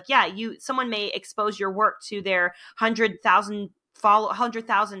 because like, yeah, someone may expose your work to their 100,000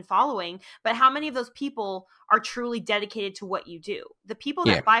 following, but how many of those people are truly dedicated to what you do? The people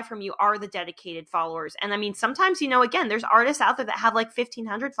that buy from you are the dedicated followers. And I mean, sometimes, you know, again, there's artists out there that have like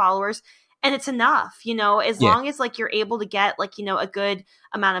 1,500 followers and it's enough, you know, as long as like you're able to get like, you know, a good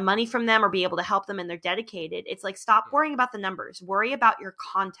amount of money from them or be able to help them and they're dedicated. It's like, stop worrying about the numbers, worry about your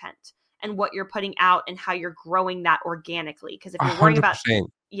content and what you're putting out and how you're growing that organically. Because if you're worrying about,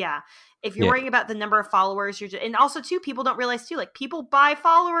 if you're worrying about the number of followers, you're just, and also too, people don't realize too, like people buy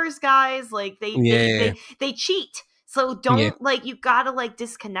followers, guys, like they cheat. So don't like, you gotta like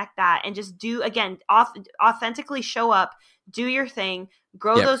disconnect that and just do, again, authentically show up, do your thing,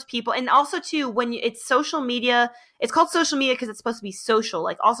 grow those people. And also too, when it's social media, it's called social media because it's supposed to be social.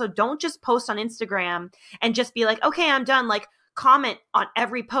 Like also don't just post on Instagram and just be like, okay, I'm done. Like, comment on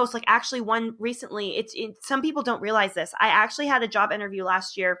every post. Like actually one recently, some people don't realize this. I actually had a job interview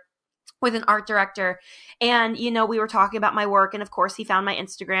last year with an art director, and we were talking about my work, and of course he found my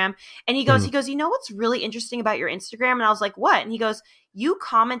Instagram, and he goes, what's really interesting about your Instagram? And I was like, what? And he goes, you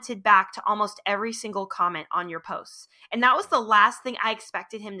commented back to almost every single comment on your posts. And that was the last thing I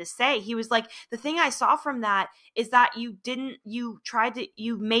expected him to say. He was like, the thing I saw from that is that you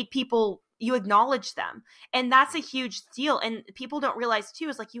made people, you acknowledge them. And that's a huge deal. And people don't realize too,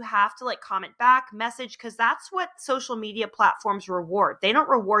 is like, you have to like comment back, message, because that's what social media platforms reward. They don't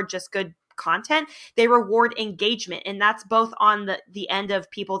reward just good content, they reward engagement. And that's both on the end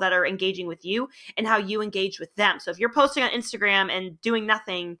of people that are engaging with you and how you engage with them. So if you're posting on Instagram and doing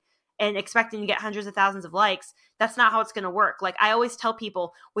nothing and expecting to get hundreds of thousands of likes, that's not how it's going to work. Like I always tell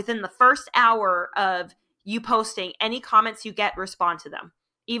people, within the first hour of you posting, any comments you get, respond to them,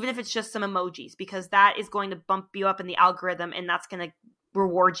 even if it's just some emojis, because that is going to bump you up in the algorithm, and that's going to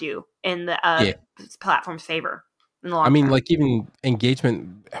reward you in the platform's favor. I mean, like even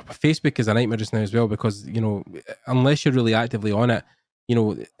engagement, Facebook is a nightmare just now as well, because, unless you're really actively on it,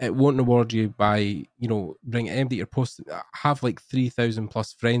 it won't reward you by, bring empty your posts. Have like 3,000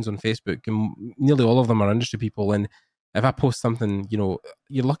 plus friends on Facebook, and nearly all of them are industry people. And if I post something, you're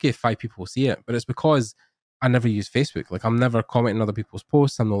lucky if 5 people will see it, but it's because I never use Facebook. Like I'm never commenting on other people's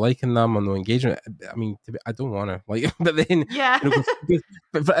posts. I'm not liking them. I'm not engaging. I mean, I don't want to like, but then,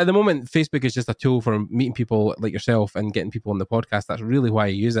 but at the moment, Facebook is just a tool for meeting people like yourself and getting people on the podcast. That's really why I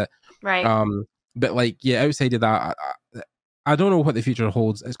use it. Right. But like, outside of that, I don't know what the future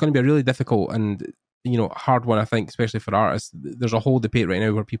holds. It's going to be a really difficult and, hard one, I think, especially for artists. There's a whole debate right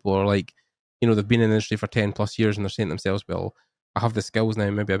now where people are like, they've been in the industry for 10 plus years and they're saying to themselves, well, I have the skills now,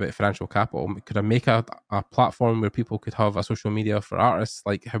 maybe a bit of financial capital. Could I make a platform where people could have a social media for artists?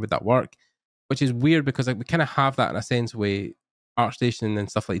 Like, how would that work? Which is weird because like, we kind of have that in a sense with ArtStation and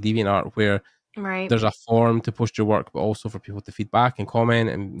stuff like DeviantArt, where there's a form to post your work, but also for people to feedback and comment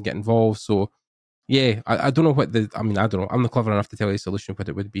and get involved. So, yeah, I don't know what I don't know. I'm not clever enough to tell you the solution what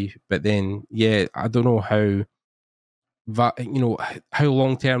it would be. But then, I don't know how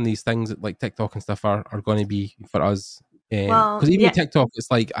long term these things like TikTok and stuff are going to be for us. Because even TikTok, it's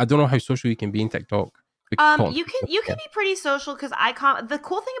like I don't know how social you can be in TikTok. You can be pretty social, because the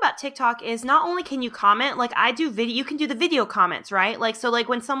cool thing about TikTok is not only can you comment, like I do video, you can do the video comments, right? Like so, like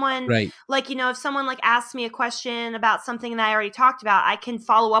when someone like if someone like asks me a question about something that I already talked about, I can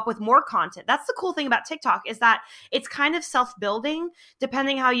follow up with more content. That's the cool thing about TikTok, is that it's kind of self-building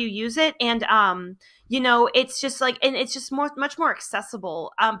depending how you use it, and it's just like, and it's just much more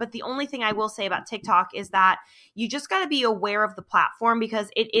accessible. But the only thing I will say about TikTok is that you just got to be aware of the platform, because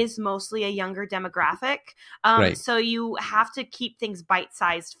it is mostly a younger demographic. So you have to keep things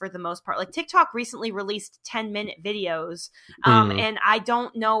bite-sized for the most part. Like TikTok recently released 10-minute videos, and I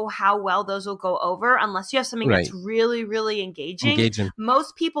don't know how well those will go over unless you have something that's really, really engaging.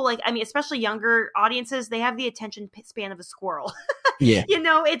 Most people, especially younger audiences, they have the attention span of a squirrel. Yeah.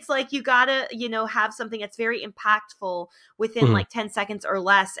 It's like you gotta, have something that's very impactful within like 10 seconds or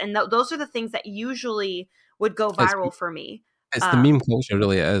less. And those are the things that usually would go viral for me. It's the meme culture,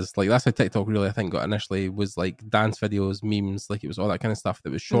 really. It is. Like, that's how TikTok really, I think, got initially, was like dance videos, memes, like it was all that kind of stuff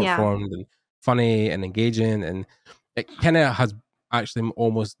that was short formed and funny and engaging. And it kind of has actually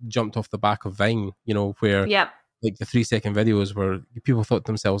almost jumped off the back of Vine, where like the 3-second videos where people thought to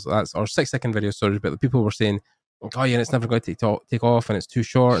themselves, or 6-second videos, sorry, but the people were saying, oh yeah, it's never going to take off and it's too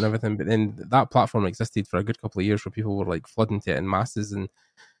short and everything. But then that platform existed for a good couple of years where people were like flooding to it in masses, and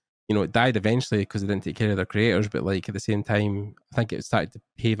it died eventually because they didn't take care of their creators. But like at the same time, I think it started to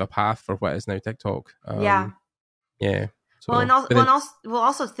pave a path for what is now TikTok. So,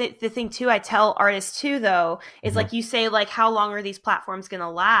 the thing too, I tell artists too, though, is like you say, like, how long are these platforms going to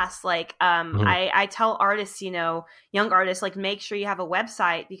last? Like, I tell artists, young artists, like, make sure you have a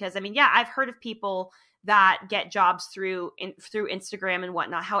website, because I've heard of people that get jobs through Instagram and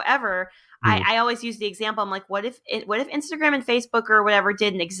whatnot. However, I always use the example. I'm like, what if Instagram and Facebook or whatever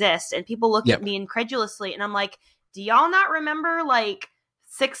didn't exist? And people look at me incredulously, and I'm like, do y'all not remember like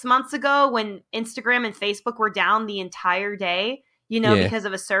 6 months ago when Instagram and Facebook were down the entire day, because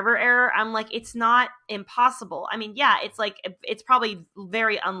of a server error? I'm like, it's not impossible. It's like, it's probably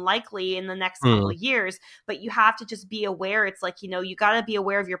very unlikely in the next couple of years, but you have to just be aware. It's like, you got to be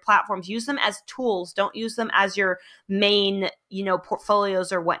aware of your platforms. Use them as tools. Don't use them as your main,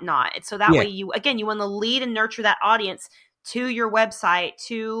 portfolios or whatnot. And so that way you want to lead and nurture that audience to your website,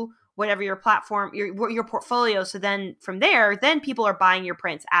 to whatever your platform, your portfolio. So then from there, then people are buying your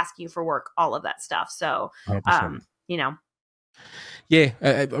prints, asking you for work, all of that stuff. So, 100%. Yeah,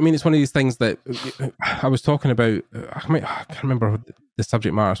 I mean, it's one of these things that I was talking about. I can't remember the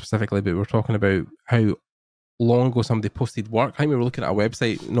subject matter specifically, but we were talking about how long ago somebody posted work. I think we were looking at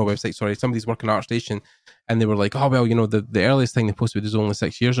somebody's working at ArtStation, and they were like, oh, well, the earliest thing they posted was only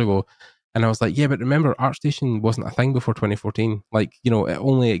 6 years ago. And I was like, yeah, but remember, ArtStation wasn't a thing before 2014. Like, it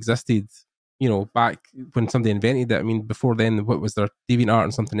only existed, back when somebody invented it. I mean, before then, what was there? DeviantArt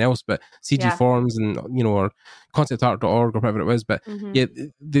and something else, but CG Forms and, or conceptart.org or whatever it was. But yeah,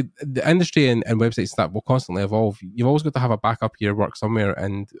 the industry and websites that will constantly evolve. You've always got to have a backup of your work somewhere.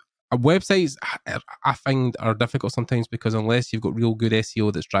 And websites, I find, are difficult sometimes because unless you've got real good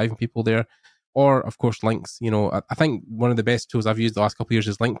SEO that's driving people there, or of course links. I think one of the best tools I've used the last couple of years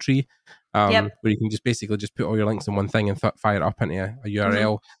is Linktree, where you can just basically just put all your links in one thing and fire it up into a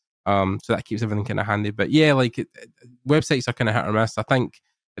URL. So that keeps everything kind of handy. But yeah, like websites are kind of hit or miss. I think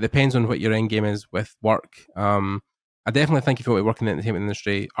it depends on what your end game is with work. I definitely think if you want to work in the entertainment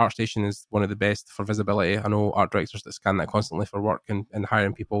industry, ArtStation is one of the best for visibility. I know art directors that scan that constantly for work and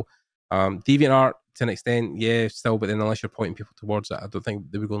hiring people. DeviantArt to an extent, yeah, still, but then unless you're pointing people towards it, I don't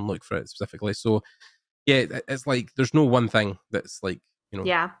think they would go and look for it specifically. So yeah, it's like there's no one thing that's like,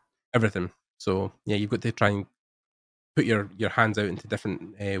 everything. So yeah, you've got to try and put your hands out into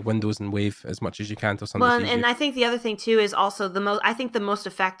different windows and wave as much as you can till something. Well, and I think the other thing too is also the most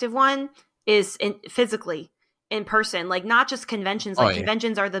effective one is physically in person, like not just conventions. Like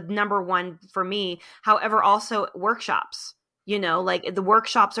conventions are the number one for me. However, also workshops. Like the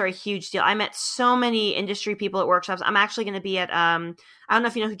workshops are a huge deal. I met so many industry people at workshops. I'm actually going to be at, I don't know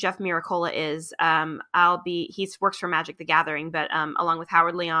if you know who Jeff Miracola is. He works for Magic the Gathering, but along with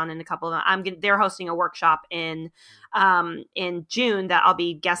Howard Leon and a couple of them, they're hosting a workshop in June that I'll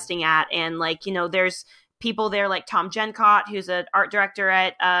be guesting at. And there's people there like Tom Gencott, who's an art director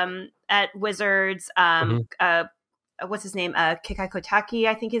at Wizards, what's his name? Kikai Kotaki,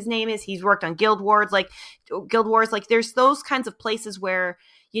 I think his name is. He's worked on Guild Wars. Like there's those kinds of places where,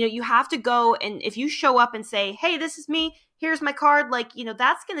 you have to go, and if you show up and say, hey, this is me, here's my card,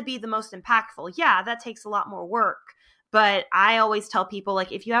 that's going to be the most impactful. Yeah, that takes a lot more work. But I always tell people,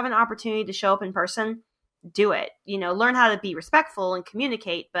 like, if you have an opportunity to show up in person, do it. Learn how to be respectful and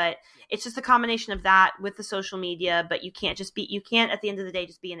communicate, but it's just a combination of that with the social media. But you can't at the end of the day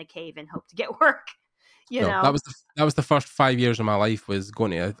just be in a cave and hope to get work. That was the first 5 years of my life, was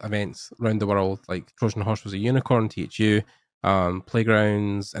going to events around the world. Like Trojan Horse was a unicorn, THU,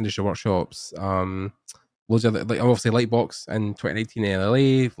 playgrounds, industry workshops, loads of like obviously Lightbox in 2019 in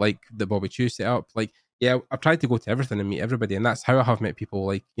LA, like the Bobby Chew set up. Like, yeah, I've tried to go to everything and meet everybody, and that's how I have met people.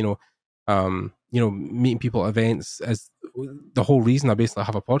 Like, meeting people at events is the whole reason I basically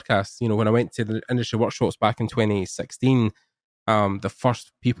have a podcast. When I went to the industry workshops back in 2016, the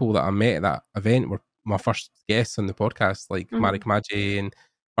first people that I met at that event were my first guests on the podcast, like Marek Maciej and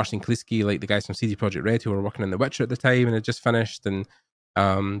Marcin Kliski, like the guys from CD Projekt Red who were working on The Witcher at the time and had just finished, and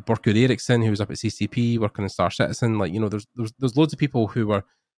Borkud Eriksson, who was up at CCP working on Star Citizen. Like, there's loads of people who were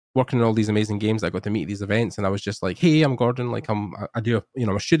working on all these amazing games that I got to meet at these events, and I was just like, hey, I'm Gordon, like I'm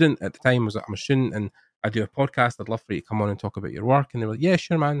a student at the time. I'm a student and I do a podcast. I'd love for you to come on and talk about your work. And they were like, yeah,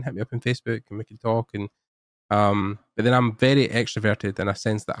 sure, man, hit me up on Facebook and we can talk. And but then I'm very extroverted in a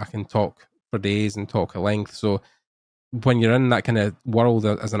sense that I can talk for days and talk at length. So when you're in that kind of world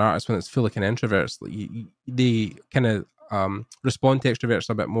as an artist, when it's full of kind of introverts, like they kind of respond to extroverts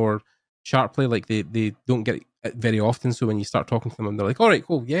a bit more sharply. Like they don't get it very often. So when you start talking to them, they're like, all right,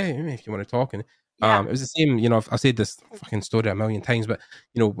 cool, yeah, if you want to talk. And it was the same, I've said this fucking story a million times, but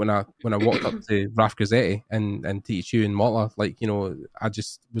when I walked up to Raf Grazzetti and THU and Motla, like, I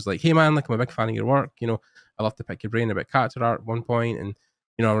just was like, hey man, like I'm a big fan of your work, I love to pick your brain about character art at one point, and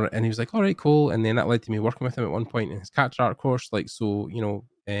and he was like, all right, cool. And then that led to me working with him at one point in his character art course. Like, so,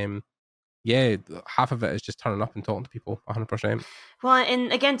 yeah, half of it is just turning up and talking to people 100%. Well,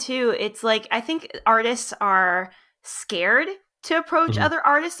 and again, too, it's like, I think artists are scared to approach other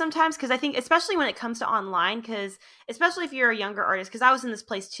artists sometimes, because I think, especially when it comes to online, because especially if you're a younger artist, because I was in this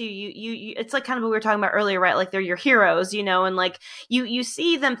place too, you it's like kind of what we were talking about earlier, right? Like they're your heroes, and like you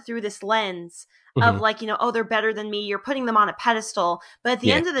see them through this lens of like, oh, they're better than me. You're putting them on a pedestal. But at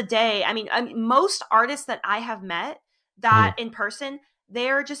the end of the day, I mean, most artists that I have met that in person,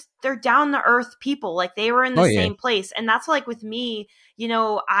 they're just they're down to earth people. Like they were in the Oh, yeah. same place. And that's like with me, you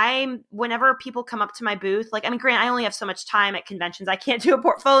know, whenever people come up to my booth, like, I mean, Grant, I only have so much time at conventions. I can't do a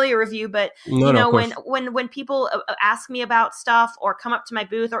portfolio review, but you know, when people ask me about stuff or come up to my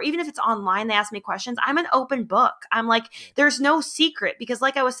booth, or even if it's online, they ask me questions, I'm an open book. I'm like, there's no secret, because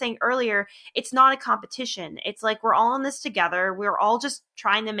like I was saying earlier, it's not a competition. It's like, we're all in this together. We're all just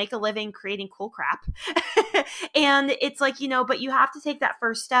trying to make a living creating cool crap. And it's like, you know, but you have to take that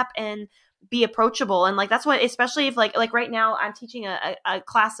first step and be approachable. And like, that's what, especially if like right now I'm teaching a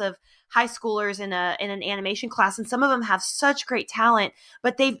class of high schoolers in an animation class, and some of them have such great talent,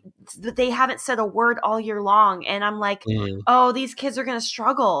 but they haven't said a word all year long. And I'm like, oh, these kids are going to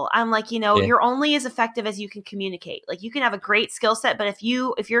struggle. I'm like, you know, you're only as effective as you can communicate. Like, you can have a great skill set, but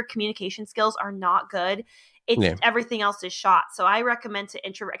if your communication skills are not good, everything else is shot. So I recommend to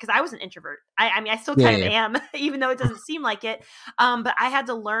introvert, because I was an introvert. I mean, I still kind of am, even though it doesn't seem like it. But I had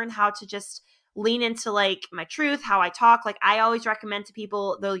to learn how to just lean into like my truth, how I talk. Like, I always recommend to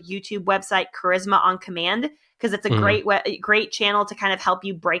people the YouTube website Charisma on Command, because it's a great channel to kind of help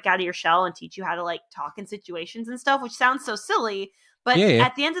you break out of your shell and teach you how to like talk in situations and stuff, which sounds so silly. But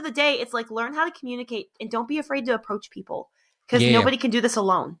at the end of the day, it's like, learn how to communicate and don't be afraid to approach people, because nobody can do this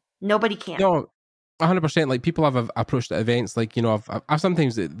alone. Nobody can. No, 100%. Like, people have approached at events, like, you know, I've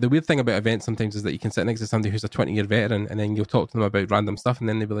sometimes, the weird thing about events sometimes is that you can sit next to somebody who's a 20-year veteran, and then you'll talk to them about random stuff, and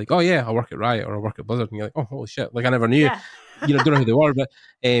then they'll be like, oh yeah, I work at Riot, or I work at Blizzard, and you're like, oh, holy shit, like, I never knew. You know, don't know who they were. But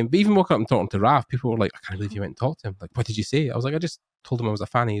even walking up and talking to Raph, people were like, I can't believe you went and talked to him. Like, what did you say? I was like, I just told him I was a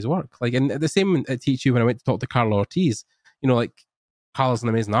fan of his work. Like, and the same at THU when I went to talk to Carla Ortiz. You know, like, Carla's an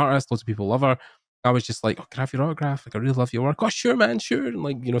amazing artist, loads of people love her. I was just like, oh, can I have your autograph? Like, I really love your work. Oh, sure, man, sure. And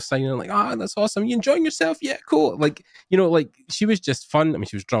like, you know, signing, like, that's awesome. You enjoying yourself? Yeah, cool. Like, you know, like, she was just fun. I mean,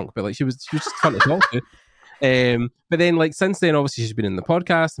 she was drunk, but like, she was just fun to talk to. But then, like, since then, obviously, she's been in the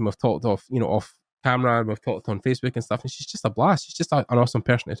podcast, and we've talked off camera, and we've talked on Facebook and stuff, and she's just a blast. She's just an awesome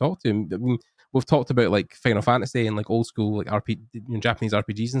person to talk to. I mean, we've talked about like Final Fantasy and like old school like Japanese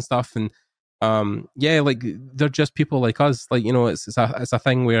RPGs and stuff, and like, they're just people like us. Like, you know, it's a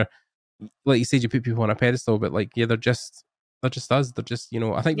thing where, like you said, you put people on a pedestal, but like, they're just us. They're just, you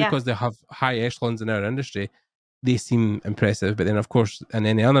know, I think because they have high echelons in our industry, they seem impressive. But then, of course, in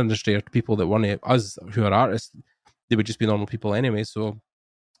any other industry, or people that weren't us who are artists, they would just be normal people anyway. So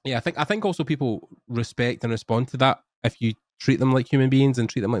yeah, I think also people respect and respond to that. If you treat them like human beings and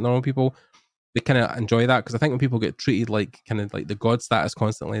treat them like normal people, they kind of enjoy that. Because I think when people get treated like kind of like the god status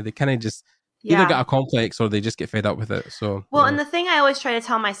constantly, they kind of just either get a complex or they just get fed up with it. So, well, and the thing I always try to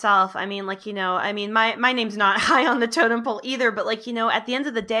tell myself, I mean, like, you know, I mean, my name's not high on the totem pole either, but like, you know, at the end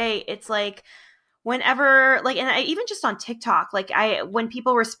of the day, it's like, whenever, like, and I even just on TikTok, like, when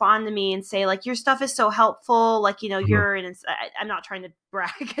people respond to me and say like, your stuff is so helpful, like, you know, I'm not trying to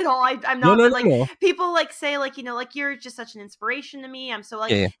brag at all. I'm not, no. People like say like, you know, like, you're just such an inspiration to me. I'm so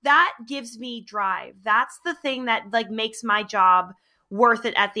like, that gives me drive. That's the thing that like makes my job worth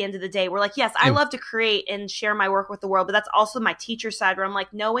it at the end of the day. We're like, yes, I love to create and share my work with the world, but that's also my teacher side, where I'm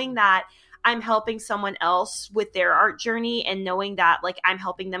like, knowing that I'm helping someone else with their art journey, and knowing that like I'm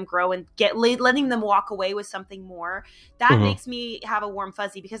helping them grow and letting them walk away with something more, that makes me have a warm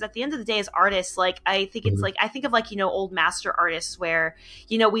fuzzy. Because at the end of the day, as artists, like, I think it's like, I think of like, you know, old master artists where,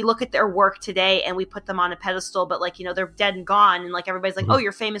 you know, we look at their work today and we put them on a pedestal, but like, you know, they're dead and gone, and like, everybody's like, oh,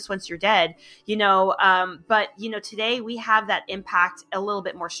 you're famous once you're dead, you know. But you know, today we have that impact a little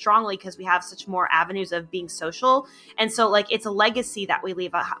bit more strongly because we have such more avenues of being social. And so like, it's a legacy that we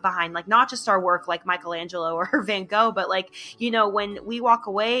leave behind, like, not just our work like Michelangelo or Van Gogh, but like, you know, when we walk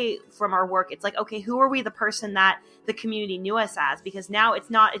away from our work, it's like, okay, who are we the person that the community knew us as? Because now it's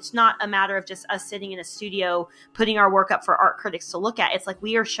not a matter of just us sitting in a studio putting our work up for art critics to look at. It's like,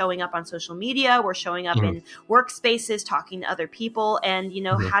 we are showing up on social media, we're showing up in workspaces, talking to other people, and you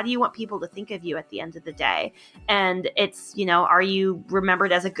know, how do you want people to think of you at the end of the day? And it's, you know, are you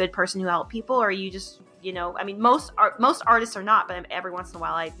remembered as a good person who helped people, or are you just, you know, I mean, most artists are not, but every once in a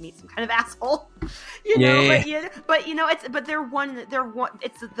while I meet some kind of asshole, you know. But you know, it's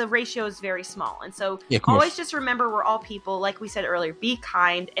the ratio is very small, and so always just remember, we're all people. Like we said earlier, be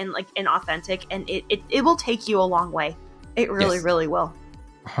kind and authentic, and it will take you a long way. It really will.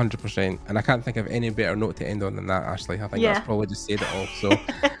 100%. And I can't think of any better note to end on than that, Ashley. I think that's probably just said it all. So,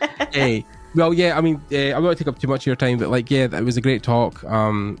 hey. Well, yeah, I mean, I won't take up too much of your time, but like, yeah, it was a great talk.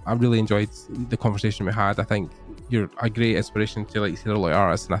 I really enjoyed the conversation we had. I think you're a great inspiration to, like you said, a lot of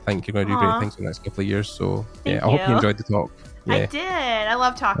artists, and I think you're going to do great things in the next couple of years. So, yeah, I hope you enjoyed the talk. Yeah. I did. I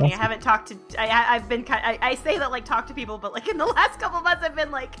love talking. Awesome. I haven't talked to. I've been. I say that like talk to people, but like in the last couple of months, I've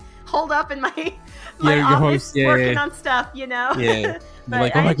been like holed up in my your office house, yeah, working yeah. on stuff. You know. Yeah. But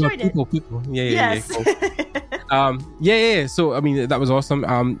Like, oh I my god, enjoyed it. people. Yeah, Yes. Cool. Yeah. So, I mean, that was awesome.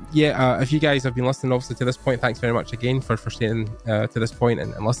 If you guys have been listening, obviously, to this point, thanks very much again for staying to this point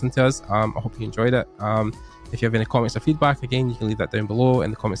and listening to us. I hope you enjoyed it. If you have any comments or feedback, again, you can leave that down below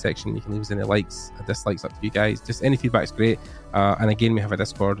in the comment section. You can leave us any likes or dislikes, up to you guys. Just any feedback is great. And again, we have a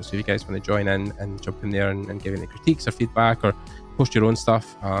Discord, so if you guys want to join in and jump in there and give any critiques or feedback or post your own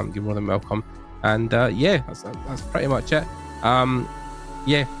stuff, you're more than welcome. And that's pretty much it.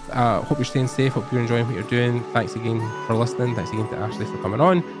 Hope you're staying safe. Hope you're enjoying what you're doing. Thanks again for listening. Thanks again to Ashley for coming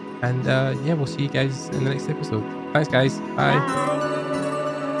on. And we'll see you guys in the next episode. Thanks, guys. Bye. Bye.